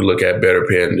 We have to look at better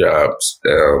paying jobs.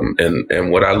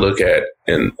 And what I look at,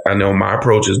 and I know my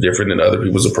approach is different than other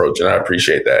people's approach, and I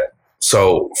appreciate that.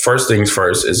 So first things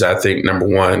first is I think, number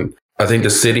one, I think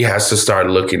the city has to start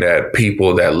looking at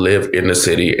people that live in the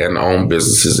city and own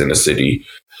businesses in the city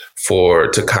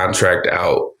to contract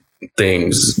out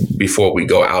things before we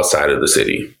go outside of the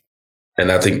city.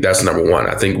 And I think that's number one.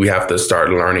 I think we have to start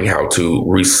learning how to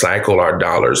recycle our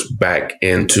dollars back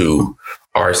into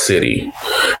our city,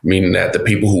 meaning that the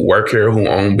people who work here, who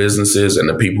own businesses, and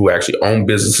the people who actually own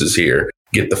businesses here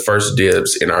get the first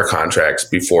dibs in our contracts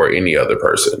before any other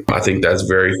person. I think that's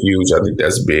very huge. I think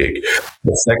that's big.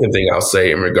 The second thing I'll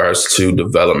say in regards to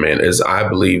development is I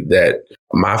believe that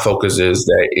my focus is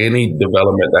that any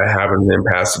development that happens in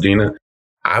Pasadena,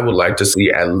 I would like to see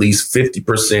at least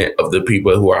 50% of the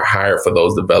people who are hired for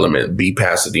those development be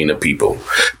Pasadena people,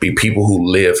 be people who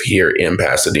live here in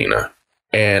Pasadena.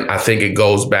 And I think it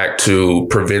goes back to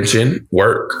prevention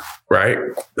work, right?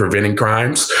 Preventing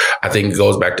crimes. I think it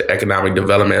goes back to economic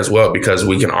development as well, because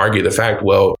we can argue the fact,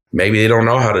 well, maybe they don't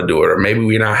know how to do it, or maybe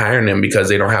we're not hiring them because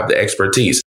they don't have the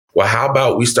expertise. Well, how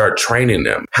about we start training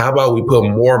them? How about we put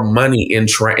more money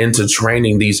into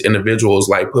training these individuals,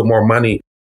 like put more money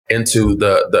into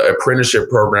the apprenticeship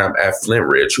program at Flint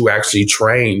Ridge, who actually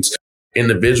trains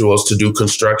individuals to do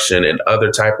construction and other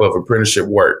type of apprenticeship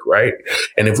work, right?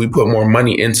 And if we put more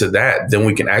money into that, then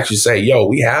we can actually say, yo,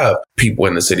 we have people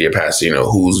in the city of Pasadena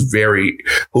who's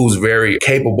very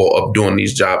capable of doing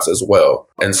these jobs as well.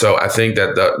 And so I think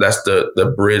that that's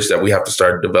the bridge that we have to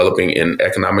start developing in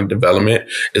economic development,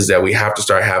 is that we have to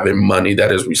start having money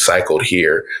that is recycled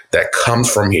here, that comes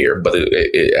from here, but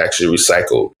it actually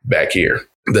recycled back here.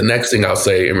 The next thing I'll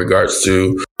say in regards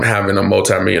to having a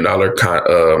multi-million-dollar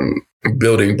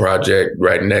building project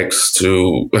right next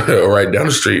to, right down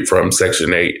the street from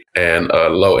Section 8 and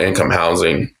low income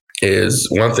housing, is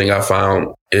one thing I found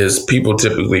is people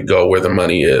typically go where the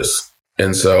money is.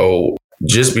 And so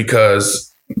just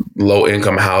because low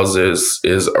income houses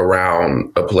is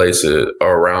around a place,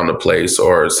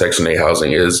 or Section 8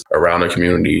 housing is around a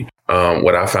community,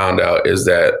 what I found out is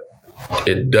that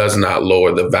it does not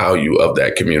lower the value of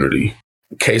that community.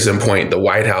 Case in point, the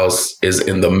White House is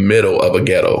in the middle of a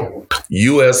ghetto.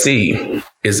 USC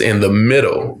is in the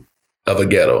middle of a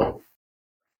ghetto,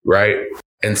 right?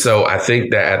 And so I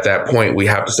think that at that point, we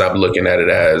have to stop looking at it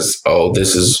as, oh,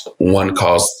 this is one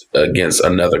cost against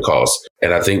another cost.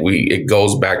 And I think it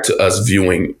goes back to us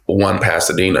viewing one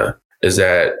Pasadena, is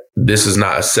that this is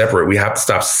not a separate. We have to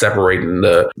stop separating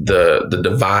the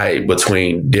divide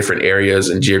between different areas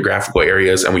and geographical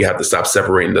areas. And we have to stop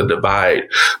separating the divide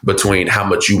between how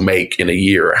much you make in a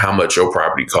year, or how much your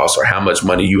property costs, or how much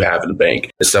money you have in the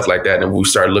bank and stuff like that. And we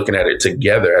start looking at it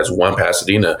together as one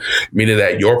Pasadena, meaning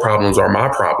that your problems are my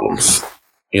problems.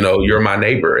 You know, you're my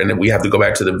neighbor. And then we have to go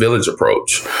back to the village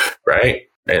approach, right?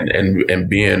 And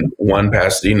being one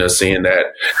Pasadena, seeing that,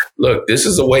 look, this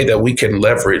is a way that we can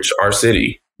leverage our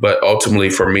city. But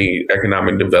ultimately, for me,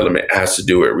 economic development has to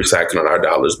do with recycling our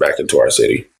dollars back into our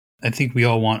city. I think we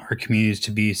all want our communities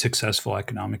to be successful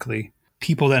economically.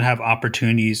 People that have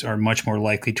opportunities are much more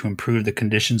likely to improve the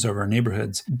conditions of our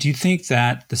neighborhoods. Do you think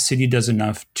that the city does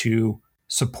enough to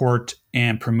support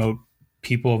and promote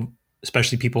people,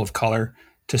 especially people of color,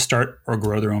 to start or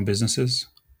grow their own businesses?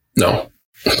 No.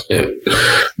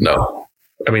 No.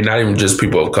 I mean, not even just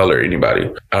people of color, anybody.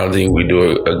 I don't think we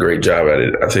do a great job at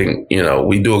it. I think,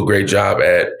 we do a great job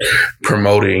at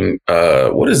promoting,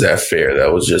 what is that fair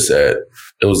that was just at?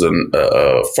 It was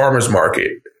a farmer's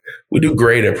market. We do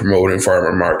great at promoting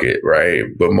farmer market, right?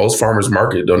 But most farmers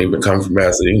market don't even come from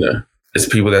Pasadena. It's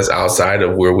people that's outside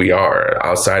of where we are,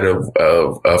 outside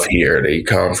of here. They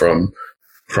come from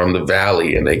the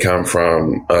Valley, and they come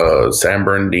from San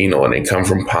Bernardino, and they come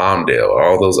from Palmdale,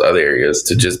 all those other areas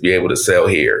to just be able to sell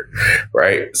here,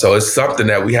 right? So it's something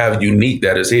that we have unique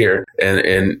that is here.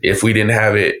 And if we didn't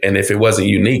have it, and if it wasn't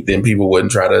unique, then people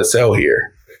wouldn't try to sell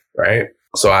here, right?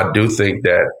 So I do think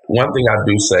that one thing I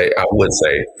would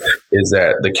say is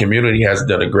that the community has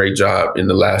done a great job in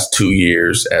the last 2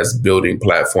 years as building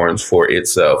platforms for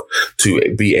itself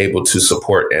to be able to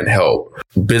support and help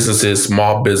businesses,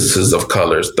 small businesses of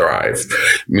colors thrive,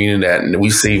 meaning that we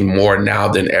see more now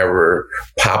than ever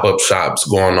pop-up shops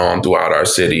going on throughout our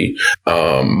city,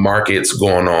 markets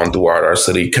going on throughout our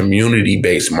city,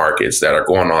 community-based markets that are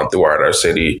going on throughout our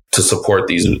city to support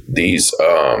these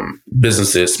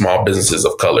businesses, small businesses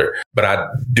of color. But I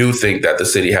do think that the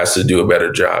city has to do a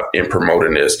better job in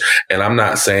promoting this. And I'm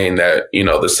not saying that,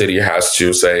 the city has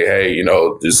to say, hey,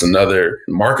 there's another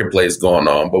marketplace going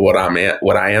on. But what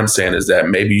I am saying is that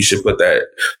maybe you should put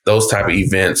those type of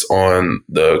events on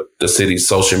the city's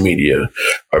social media,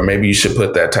 or maybe you should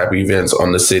put that type of events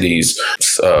on the city's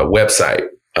website,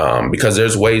 because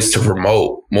there's ways to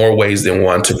promote, more ways than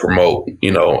one to promote,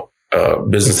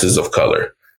 businesses of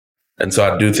color. And so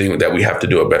I do think that we have to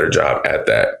do a better job at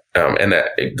that. And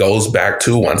that it goes back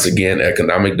to, once again,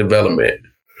 economic development.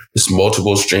 It's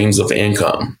multiple streams of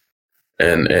income.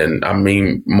 And I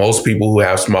mean, most people who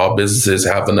have small businesses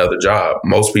have another job.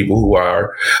 Most people who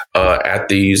are at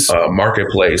these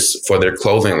marketplace for their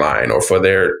clothing line, or for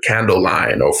their candle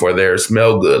line, or for their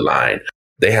smell good line,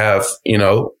 they have,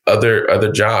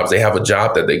 other jobs. They have a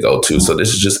job that they go to. So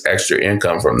this is just extra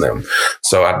income from them.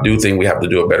 So I do think we have to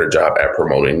do a better job at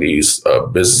promoting these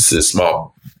businesses,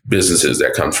 small businesses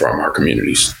that come from our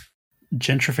communities.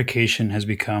 Gentrification has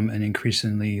become an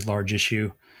increasingly large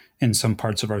issue in some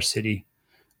parts of our city.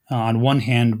 On one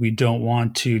hand, we don't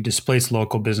want to displace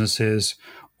local businesses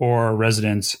or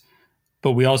residents,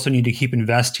 but we also need to keep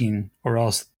investing, or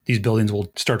else these buildings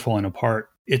will start falling apart.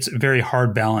 It's a very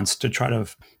hard balance to try to.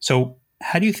 So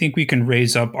how do you think we can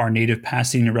raise up our native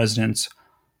Pasadena residents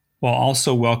while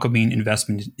also welcoming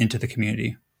investment into the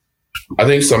community? I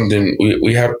think something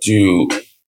we have to,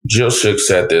 Jill Shook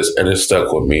said this and it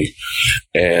stuck with me,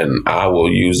 and I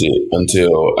will use it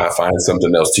until I find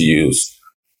something else to use.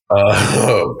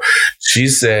 She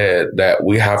said that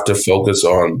we have to focus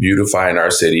on beautifying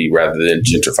our city rather than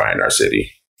gentrifying our city,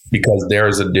 because there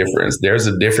is a difference. There's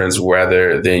a difference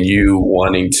rather than you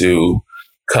wanting to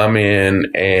come in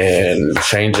and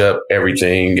change up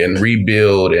everything and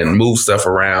rebuild and move stuff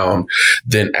around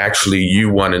than actually you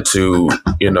wanting to,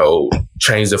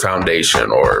 change the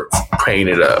foundation or paint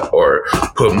it up or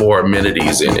put more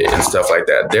amenities in it and stuff like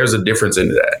that. There's a difference in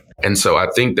that. And so I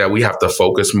think that we have to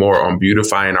focus more on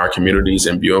beautifying our communities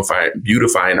and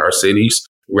beautifying our cities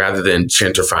rather than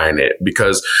gentrifying it.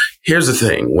 Because here's the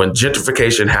thing, when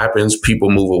gentrification happens,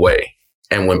 people move away.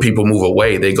 And when people move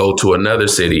away, they go to another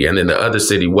city, and then the other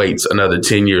city waits another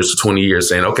 10 years to 20 years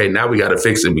saying, okay, now we got to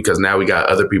fix it because now we got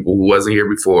other people who wasn't here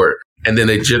before. And then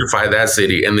they gentrify that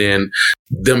city, and then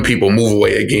them people move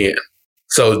away again.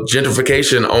 So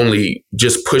gentrification only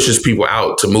just pushes people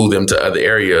out to move them to other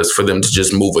areas for them to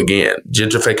just move again.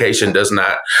 Gentrification does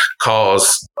not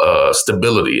cause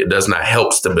stability. It does not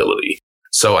help stability.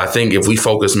 So I think if we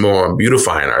focus more on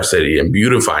beautifying our city and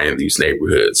beautifying these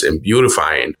neighborhoods and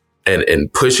beautifying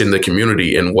and pushing the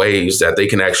community in ways that they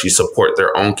can actually support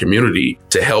their own community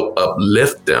to help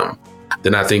uplift them,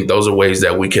 then I think those are ways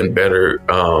that we can better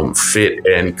fit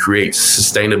and create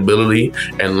sustainability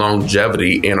and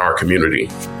longevity in our community.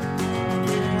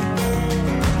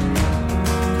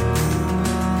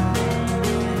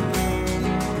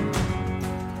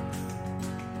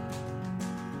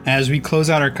 As we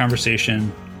close out our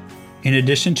conversation, in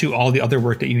addition to all the other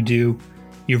work that you do,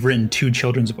 you've written 2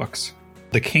 children's books,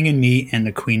 The King in Me and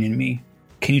The Queen in Me.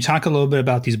 Can you talk a little bit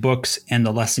about these books and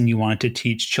the lesson you wanted to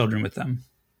teach children with them?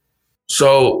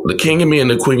 So The King in Me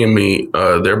and The Queen in Me,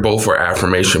 they're both are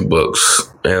affirmation books.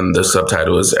 And the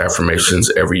subtitle is Affirmations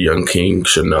Every Young King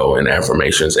Should Know and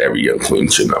Affirmations Every Young Queen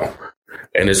Should Know.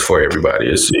 And it's for everybody.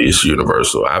 It's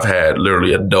universal. I've had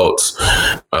literally adults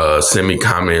send me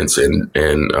comments and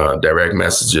direct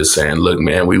messages saying, look,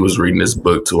 man, we was reading this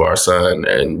book to our son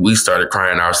and we started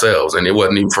crying ourselves, and it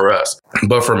wasn't even for us.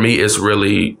 But for me, it's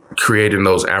really creating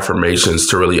those affirmations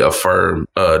to really affirm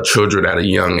children at a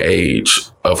young age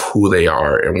of who they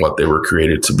are and what they were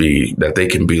created to be, that they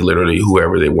can be literally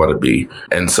whoever they want to be.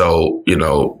 And so,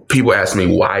 people ask me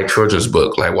why children's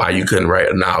book, like why you couldn't write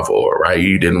a novel or why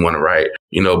you didn't want to write,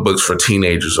 books for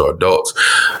teenagers or adults.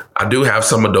 I do have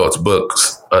some adult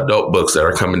books that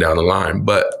are coming down the line,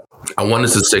 but I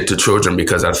wanted to stick to children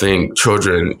because I think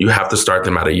children, you have to start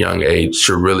them at a young age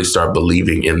to really start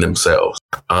believing in themselves,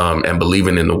 and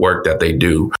believing in the work that they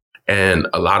do. And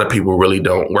a lot of people really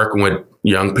don't. Working with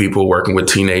young people, working with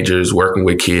teenagers, working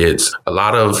with kids, a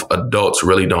lot of adults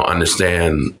really don't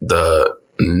understand the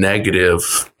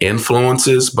negative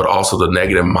influences, but also the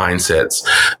negative mindsets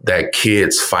that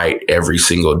kids fight every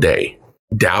single day.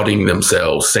 Doubting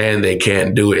themselves, saying they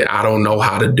can't do it. I don't know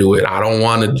how to do it. I don't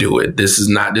want to do it. This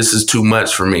is too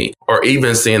much for me. Or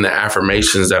even seeing the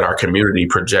affirmations that our community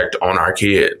project on our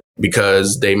kid,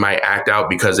 because they might act out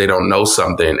because they don't know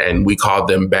something and we call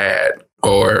them bad,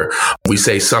 or we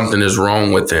say something is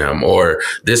wrong with them, or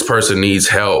this person needs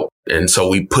help. And so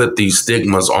we put these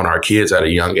stigmas on our kids at a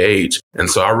young age. And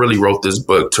so I really wrote this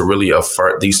book to really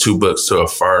affirm, these two books to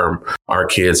affirm our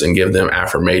kids and give them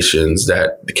affirmations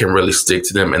that can really stick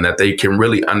to them, and that they can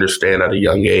really understand at a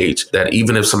young age that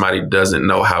even if somebody doesn't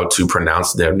know how to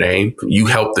pronounce their name, you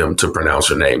help them to pronounce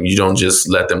your name. You don't just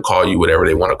let them call you whatever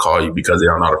they want to call you because they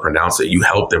don't know how to pronounce it. You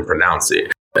help them pronounce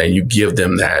it. And you give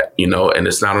them that, and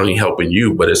it's not only helping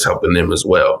you, but it's helping them as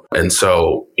well. And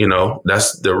so,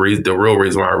 that's the real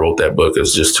reason why I wrote that book,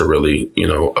 is just to really,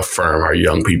 affirm our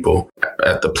young people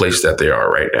at the place that they are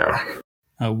right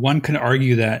now. One can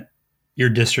argue that your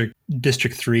District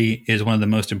 3 is one of the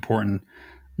most important,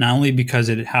 not only because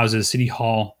it houses City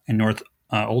Hall in North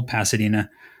Old Pasadena,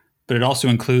 but it also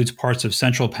includes parts of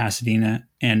Central Pasadena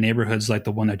and neighborhoods like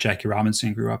the one that Jackie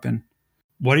Robinson grew up in.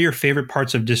 What are your favorite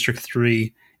parts of District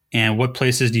 3, and what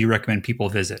places do you recommend people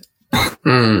visit?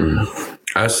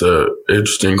 That's an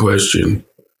interesting question.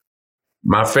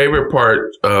 My favorite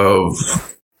part of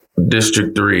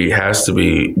District 3 has to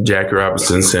be Jackie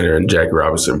Robinson Center and Jackie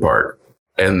Robinson Park.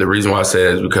 And the reason why I say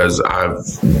that is because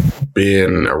I've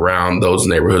been around those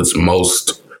neighborhoods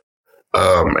most,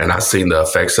 and I've seen the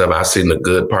effects of it. I've seen the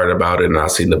good part about it, and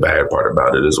I've seen the bad part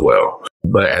about it as well.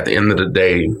 But at the end of the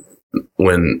day,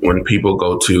 when people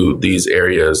go to these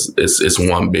areas, it's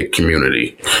one big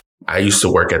community. I used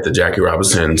to work at the Jackie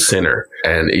Robinson Center,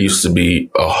 and it used to be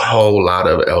a whole lot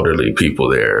of elderly people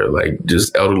there, like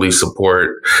just elderly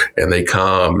support. And they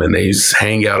come and they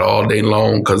hang out all day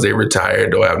long because they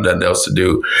retired, don't have nothing else to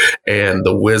do. And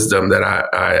the wisdom that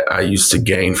I used to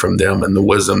gain from them, and the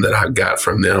wisdom that I got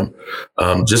from them,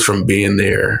 just from being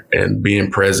there and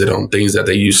being present on things that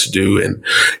they used to do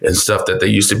and stuff that they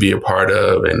used to be a part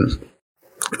of,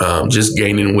 and just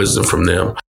gaining wisdom from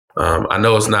them. I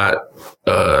know it's not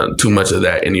too much of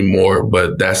that anymore,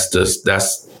 but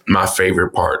that's my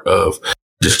favorite part of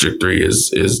District 3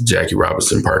 is Jackie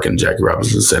Robinson Park and Jackie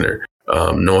Robinson Center.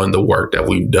 Knowing the work that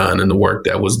we've done and the work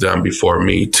that was done before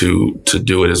me to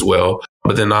do it as well.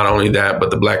 But then not only that,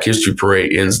 but the Black History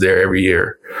Parade ends there every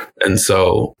year. And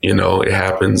so, it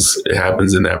happens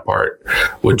in that part,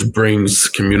 which brings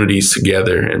communities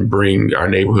together and bring our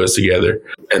neighborhoods together.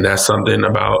 And that's something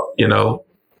about,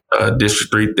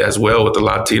 District 3 as well, with the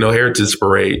Latino Heritage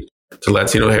Parade. The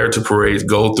Latino Heritage Parades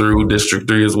go through District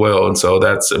 3 as well. And so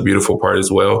that's a beautiful part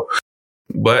as well.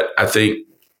 But I think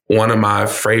one of my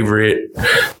favorite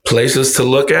places to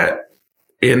look at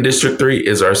in District 3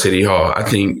 is our City Hall.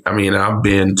 I've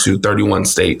been to 31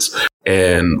 states,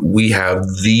 and we have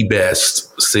the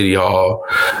best City Hall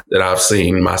that I've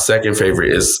seen. My second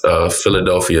favorite is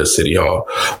Philadelphia City Hall,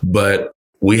 but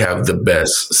we have the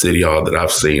best City Hall that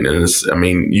I've seen.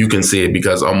 And you can see it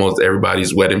because almost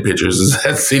everybody's wedding pictures is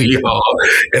at City Hall,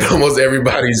 and almost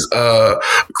everybody's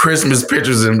Christmas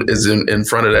pictures is in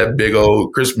front of that big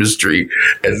old Christmas tree.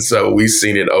 And so we've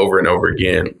seen it over and over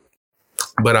again.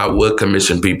 But I would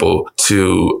commission people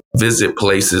to visit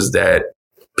places that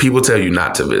people tell you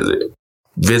not to visit.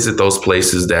 Visit those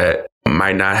places that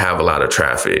might not have a lot of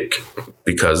traffic,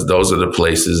 because those are the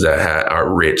places that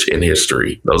are rich in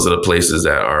history. Those are the places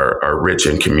that are rich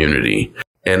in community.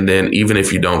 And then even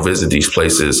if you don't visit these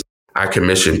places, I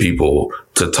commission people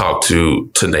to talk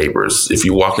to neighbors. If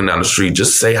you're walking down the street,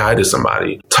 just say hi to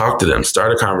somebody, talk to them,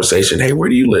 start a conversation. Hey, where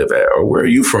do you live at? Or where are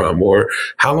you from? Or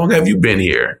how long have you been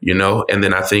here? And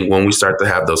then I think when we start to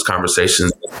have those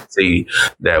conversations, see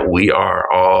that we are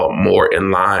all more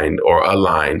in line or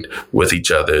aligned with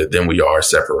each other than we are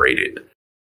separated.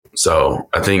 So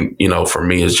I think, for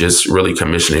me, it's just really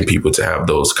commissioning people to have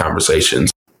those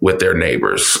conversations with their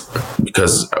neighbors,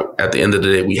 because at the end of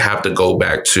the day, we have to go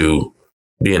back to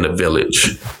being a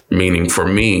village. Meaning for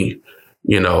me,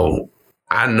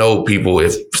 I know people,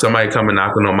 if somebody come and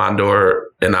knocking on my door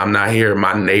and I'm not here,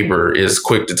 my neighbor is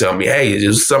quick to tell me, hey,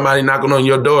 there's somebody knocking on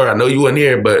your door. I know you weren't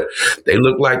here, but they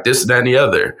look like this, that, and the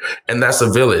other. And that's a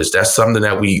village. That's something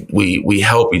that we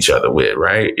help each other with,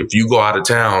 right? If you go out of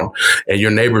town and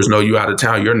your neighbors know you out of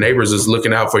town, your neighbors is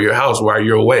looking out for your house while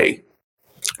you're away.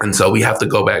 And so we have to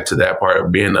go back to that part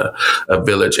of being a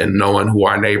village and knowing who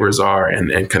our neighbors are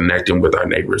and connecting with our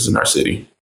neighbors in our city.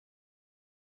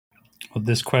 Well,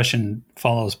 this question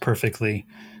follows perfectly,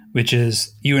 which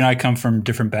is you and I come from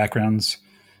different backgrounds.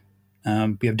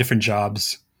 We have different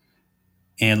jobs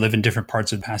and live in different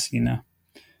parts of Pasadena.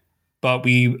 But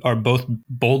we are both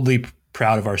boldly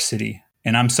proud of our city.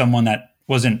 And I'm someone that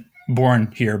wasn't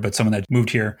born here, but someone that moved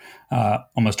here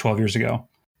almost 12 years ago.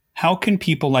 How can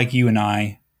people like you and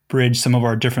I bridge some of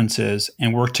our differences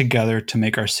and work together to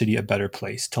make our city a better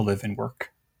place to live and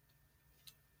work?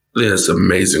 That's an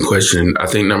amazing question. I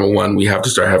think number one, we have to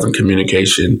start having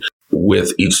communication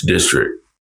with each district.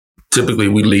 Typically,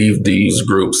 we leave these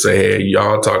groups, say, hey,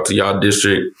 y'all talk to y'all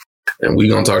district, and we're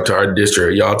going to talk to our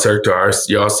district. Y'all talk to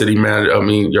y'all city manager,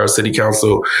 your city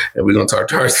council, and we're going to talk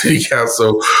to our city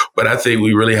council. But I think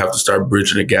we really have to start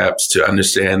bridging the gaps to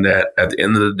understand that at the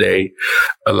end of the day,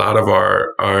 a lot of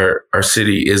our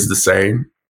city is the same.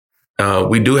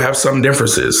 We do have some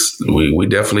differences. We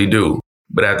definitely do.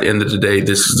 But at the end of the day,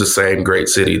 this is the same great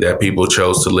city that people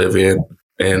chose to live in.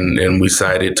 And we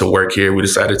decided to work here. We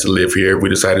decided to live here. We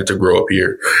decided to grow up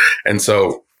here. And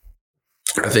so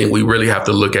I think we really have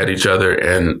to look at each other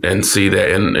and see that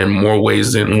in more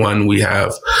ways than one, we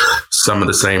have some of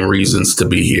the same reasons to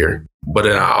be here. But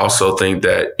then I also think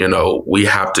that, we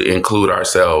have to include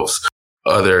ourselves,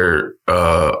 other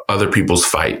people's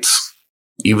fights.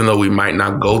 Even though we might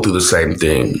not go through the same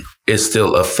thing, it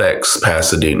still affects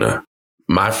Pasadena.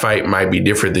 My fight might be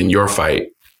different than your fight,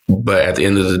 but at the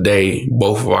end of the day,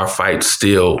 both of our fights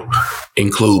still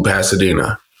include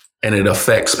Pasadena, and it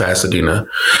affects Pasadena.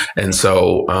 And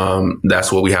so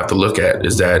that's what we have to look at,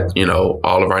 is that,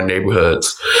 all of our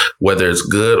neighborhoods, whether it's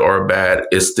good or bad,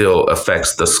 it still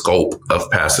affects the scope of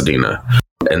Pasadena.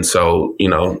 And so,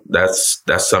 that's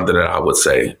something that I would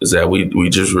say, is that we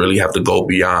just really have to go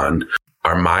beyond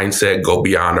our mindset, go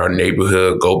beyond our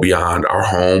neighborhood, go beyond our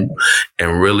home,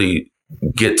 and really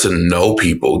get to know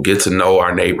people, get to know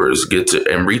our neighbors,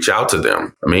 and reach out to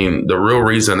them. I mean, the real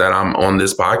reason that I'm on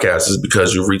this podcast is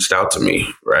because you reached out to me,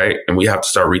 right? And we have to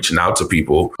start reaching out to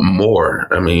people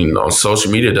more. I mean, on social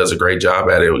media does a great job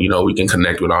at it. We can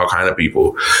connect with all kinds of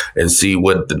people and see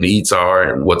what the needs are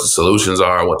and what the solutions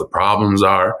are and what the problems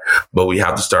are. But we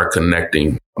have to start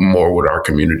connecting more with our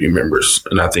community members.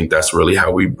 And I think that's really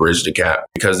how we bridge the gap,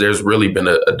 because there's really been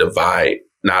a divide,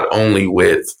 not only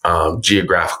with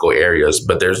geographical areas,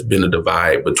 but there's been a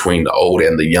divide between the old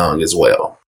and the young as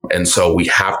well. And so we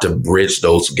have to bridge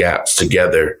those gaps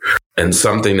together. And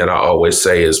something that I always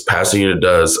say is Pasadena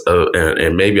does,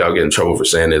 and maybe I'll get in trouble for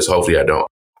saying this, hopefully I don't,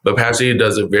 but Pasadena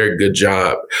does a very good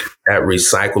job at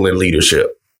recycling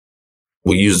leadership.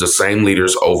 We use the same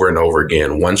leaders over and over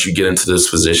again. Once you get into this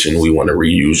position, we want to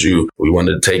reuse you. We want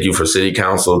to take you for city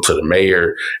council to the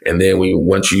mayor. And then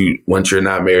once you're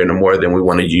not mayor no more, then we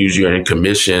want to use you in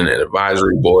commission and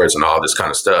advisory boards and all this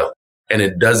kind of stuff. And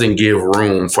it doesn't give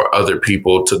room for other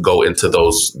people to go into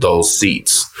those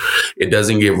seats. It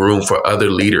doesn't give room for other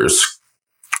leaders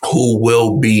who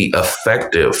will be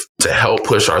effective to help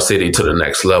push our city to the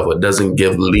next level. It doesn't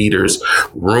give leaders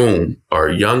room,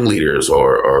 or young leaders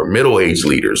or middle-aged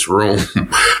leaders room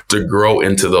to grow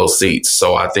into those seats.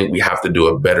 So I think we have to do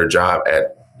a better job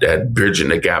at bridging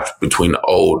the gaps between the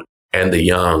old and the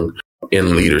young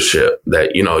in leadership.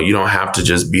 That, you don't have to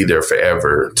just be there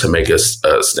forever to make a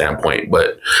standpoint.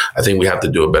 But I think we have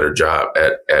to do a better job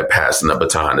at passing the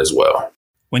baton as well.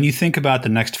 When you think about the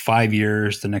next 5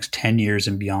 years, the next 10 years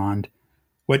and beyond,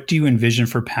 what do you envision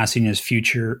for Pasadena's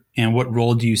future, and what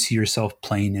role do you see yourself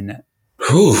playing in it?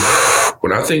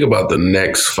 When I think about the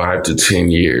next 5 to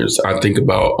 10 years, I think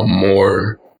about a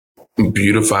more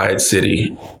beautified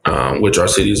city, which our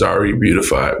city is already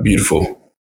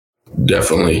beautiful,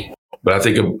 definitely. But I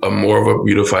think a more of a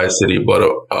beautified city, but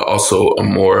also a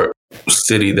more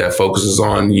city that focuses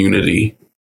on unity.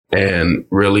 And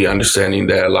really understanding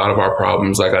that a lot of our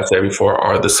problems, like I said before,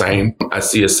 are the same. I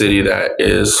see a city that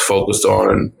is focused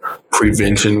on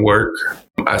prevention work.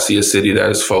 I see a city that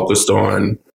is focused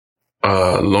on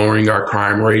lowering our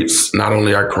crime rates, not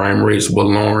only our crime rates, but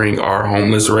lowering our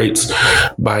homeless rates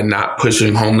by not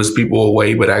pushing homeless people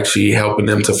away, but actually helping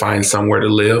them to find somewhere to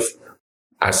live.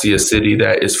 I see a city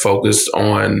that is focused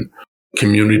on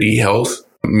community health.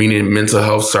 meaning mental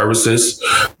health services.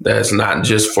 That's not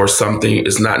just for something.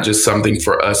 It's not just something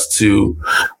for us to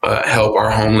help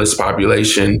our homeless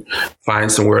population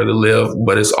find somewhere to live,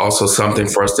 but it's also something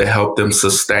for us to help them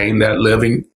sustain that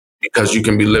living. Because you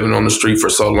can be living on the street for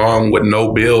so long with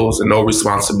no bills and no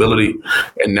responsibility.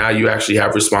 And now you actually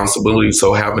have responsibility.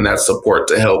 So having that support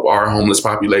to help our homeless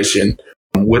population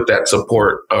with that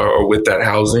support or with that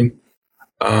housing.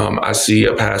 I see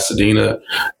a Pasadena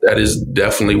that is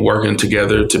definitely working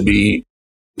together to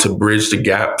bridge the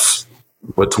gaps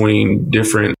between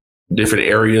different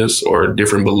areas or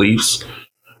different beliefs,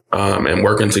 and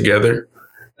working together.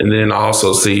 And then I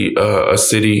also see a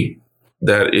city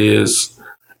that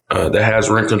has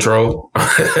rent control. I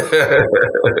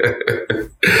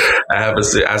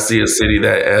see a city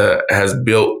that has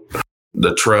built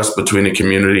the trust between the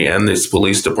community and this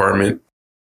police department,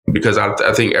 because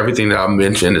I think everything that I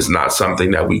mentioned is not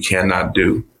something that we cannot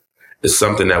do. It's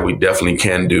something that we definitely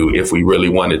can do if we really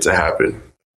want it to happen.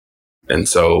 And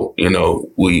so,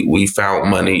 we found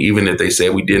money, even if they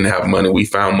said we didn't have money, we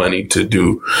found money to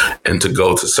do and to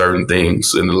go to certain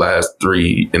things in the last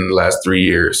 3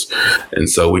 years. And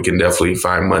so we can definitely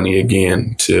find money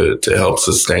again to help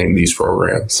sustain these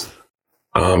programs,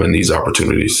 and these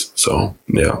opportunities. So,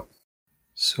 yeah.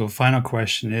 So final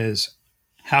question is,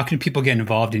 how can people get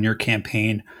involved in your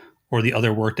campaign or the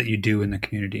other work that you do in the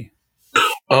community?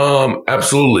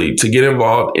 Absolutely. To get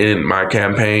involved in my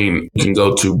campaign, you can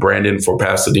go to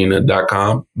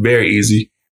brandonforpasadena.com. Very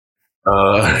easy.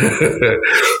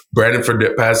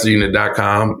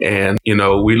 brandonforpasadena.com. And,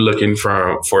 we're looking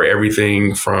for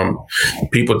everything from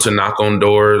people to knock on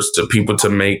doors to people to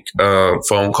make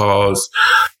phone calls,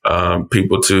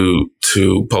 people to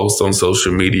post on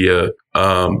social media.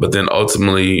 But then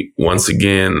ultimately, once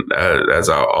again, as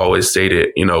I always stated,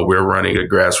 we're running a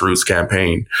grassroots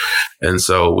campaign. And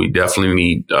so we definitely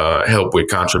need help with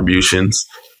contributions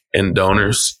and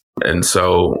donors. And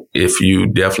so if you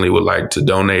definitely would like to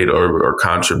donate or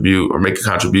contribute or make a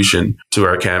contribution to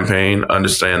our campaign,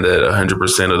 understand that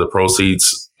 100% of the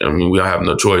proceeds, we don't have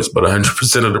no choice, but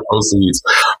 100% of the proceeds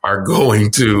are going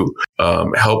to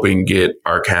helping get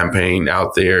our campaign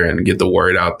out there and get the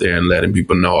word out there and letting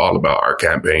people know all about our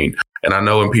campaign. And I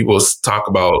know when people talk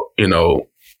about,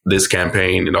 this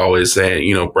campaign and always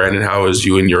saying, Brandon, how is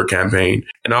you and your campaign?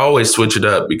 And I always switch it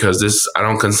up because I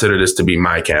don't consider this to be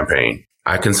my campaign.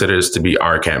 I consider this to be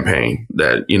our campaign.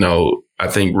 That, I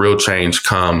think real change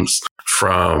comes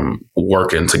from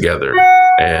working together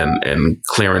and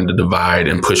clearing the divide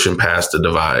and pushing past the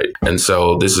divide. And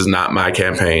so this is not my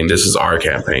campaign. This is our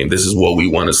campaign. This is what we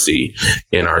want to see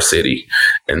in our city.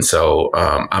 And so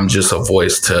I'm just a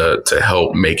voice to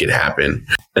help make it happen.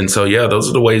 And so, yeah, those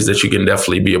are the ways that you can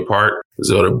definitely be a part.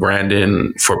 Go to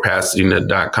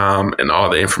brandonforpasadena.com and all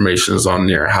the information is on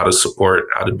there, how to support,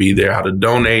 how to be there, how to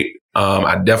donate.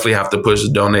 I definitely have to push the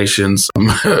donations,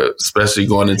 especially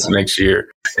going into next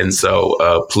year. And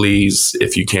so please,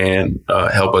 if you can,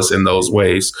 help us in those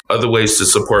ways. Other ways to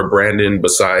support Brandon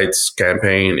besides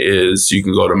campaign is you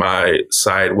can go to my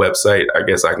side website. I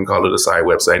guess I can call it a side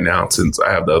website now since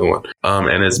I have the other one.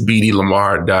 And it's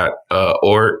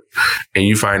bdlamar.org. And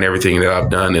you find everything that I've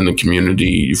done in the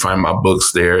community. You find my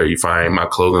books there. You find my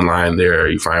clothing line there.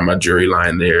 You find my jewelry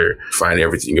line there. You find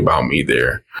everything about me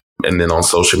there. And then on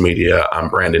social media, I'm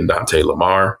Brandon Dante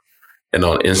Lamar. And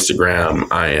on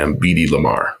Instagram, I am BD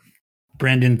Lamar.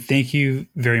 Brandon, thank you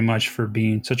very much for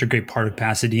being such a great part of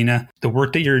Pasadena. The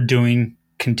work that you're doing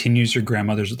continues your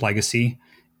grandmother's legacy.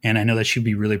 And I know that she'd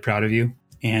be really proud of you.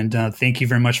 And thank you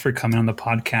very much for coming on the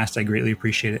podcast. I greatly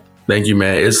appreciate it. Thank you,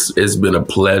 man. It's been a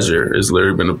pleasure. It's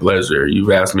literally been a pleasure. You've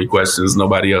asked me questions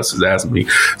nobody else has asked me.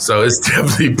 So it's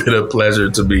definitely been a pleasure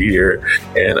to be here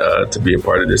and to be a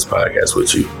part of this podcast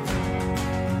with you.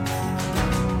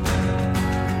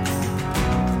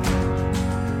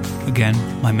 Again,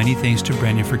 my many thanks to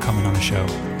Brandon for coming on the show.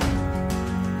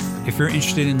 If you're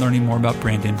interested in learning more about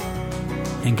Brandon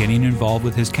and getting involved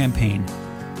with his campaign,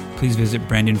 please visit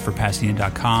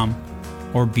brandonforpasadena.com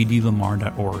or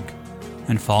bdlamar.org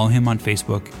and follow him on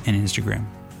Facebook and Instagram.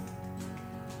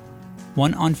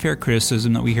 One unfair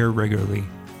criticism that we hear regularly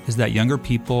is that younger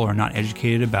people are not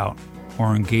educated about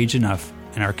or engaged enough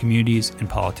in our communities and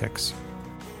politics.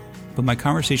 But my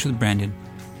conversation with Brandon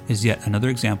is yet another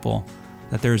example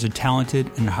that there is a talented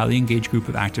and highly engaged group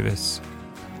of activists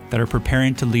that are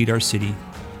preparing to lead our city,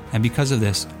 and because of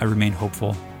this, I remain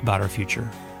hopeful about our future.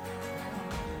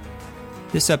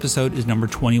 This episode is number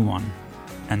 21,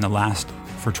 and the last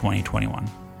for 2021.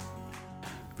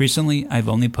 Recently, I've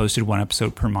only posted one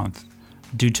episode per month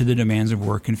due to the demands of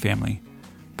work and family,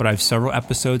 but I have several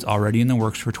episodes already in the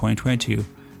works for 2022,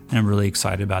 and I'm really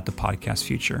excited about the podcast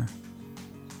future.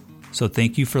 So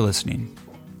thank you for listening.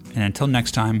 And until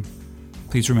next time,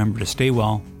 please remember to stay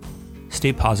well,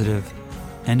 stay positive,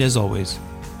 and as always,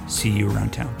 see you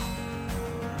around town.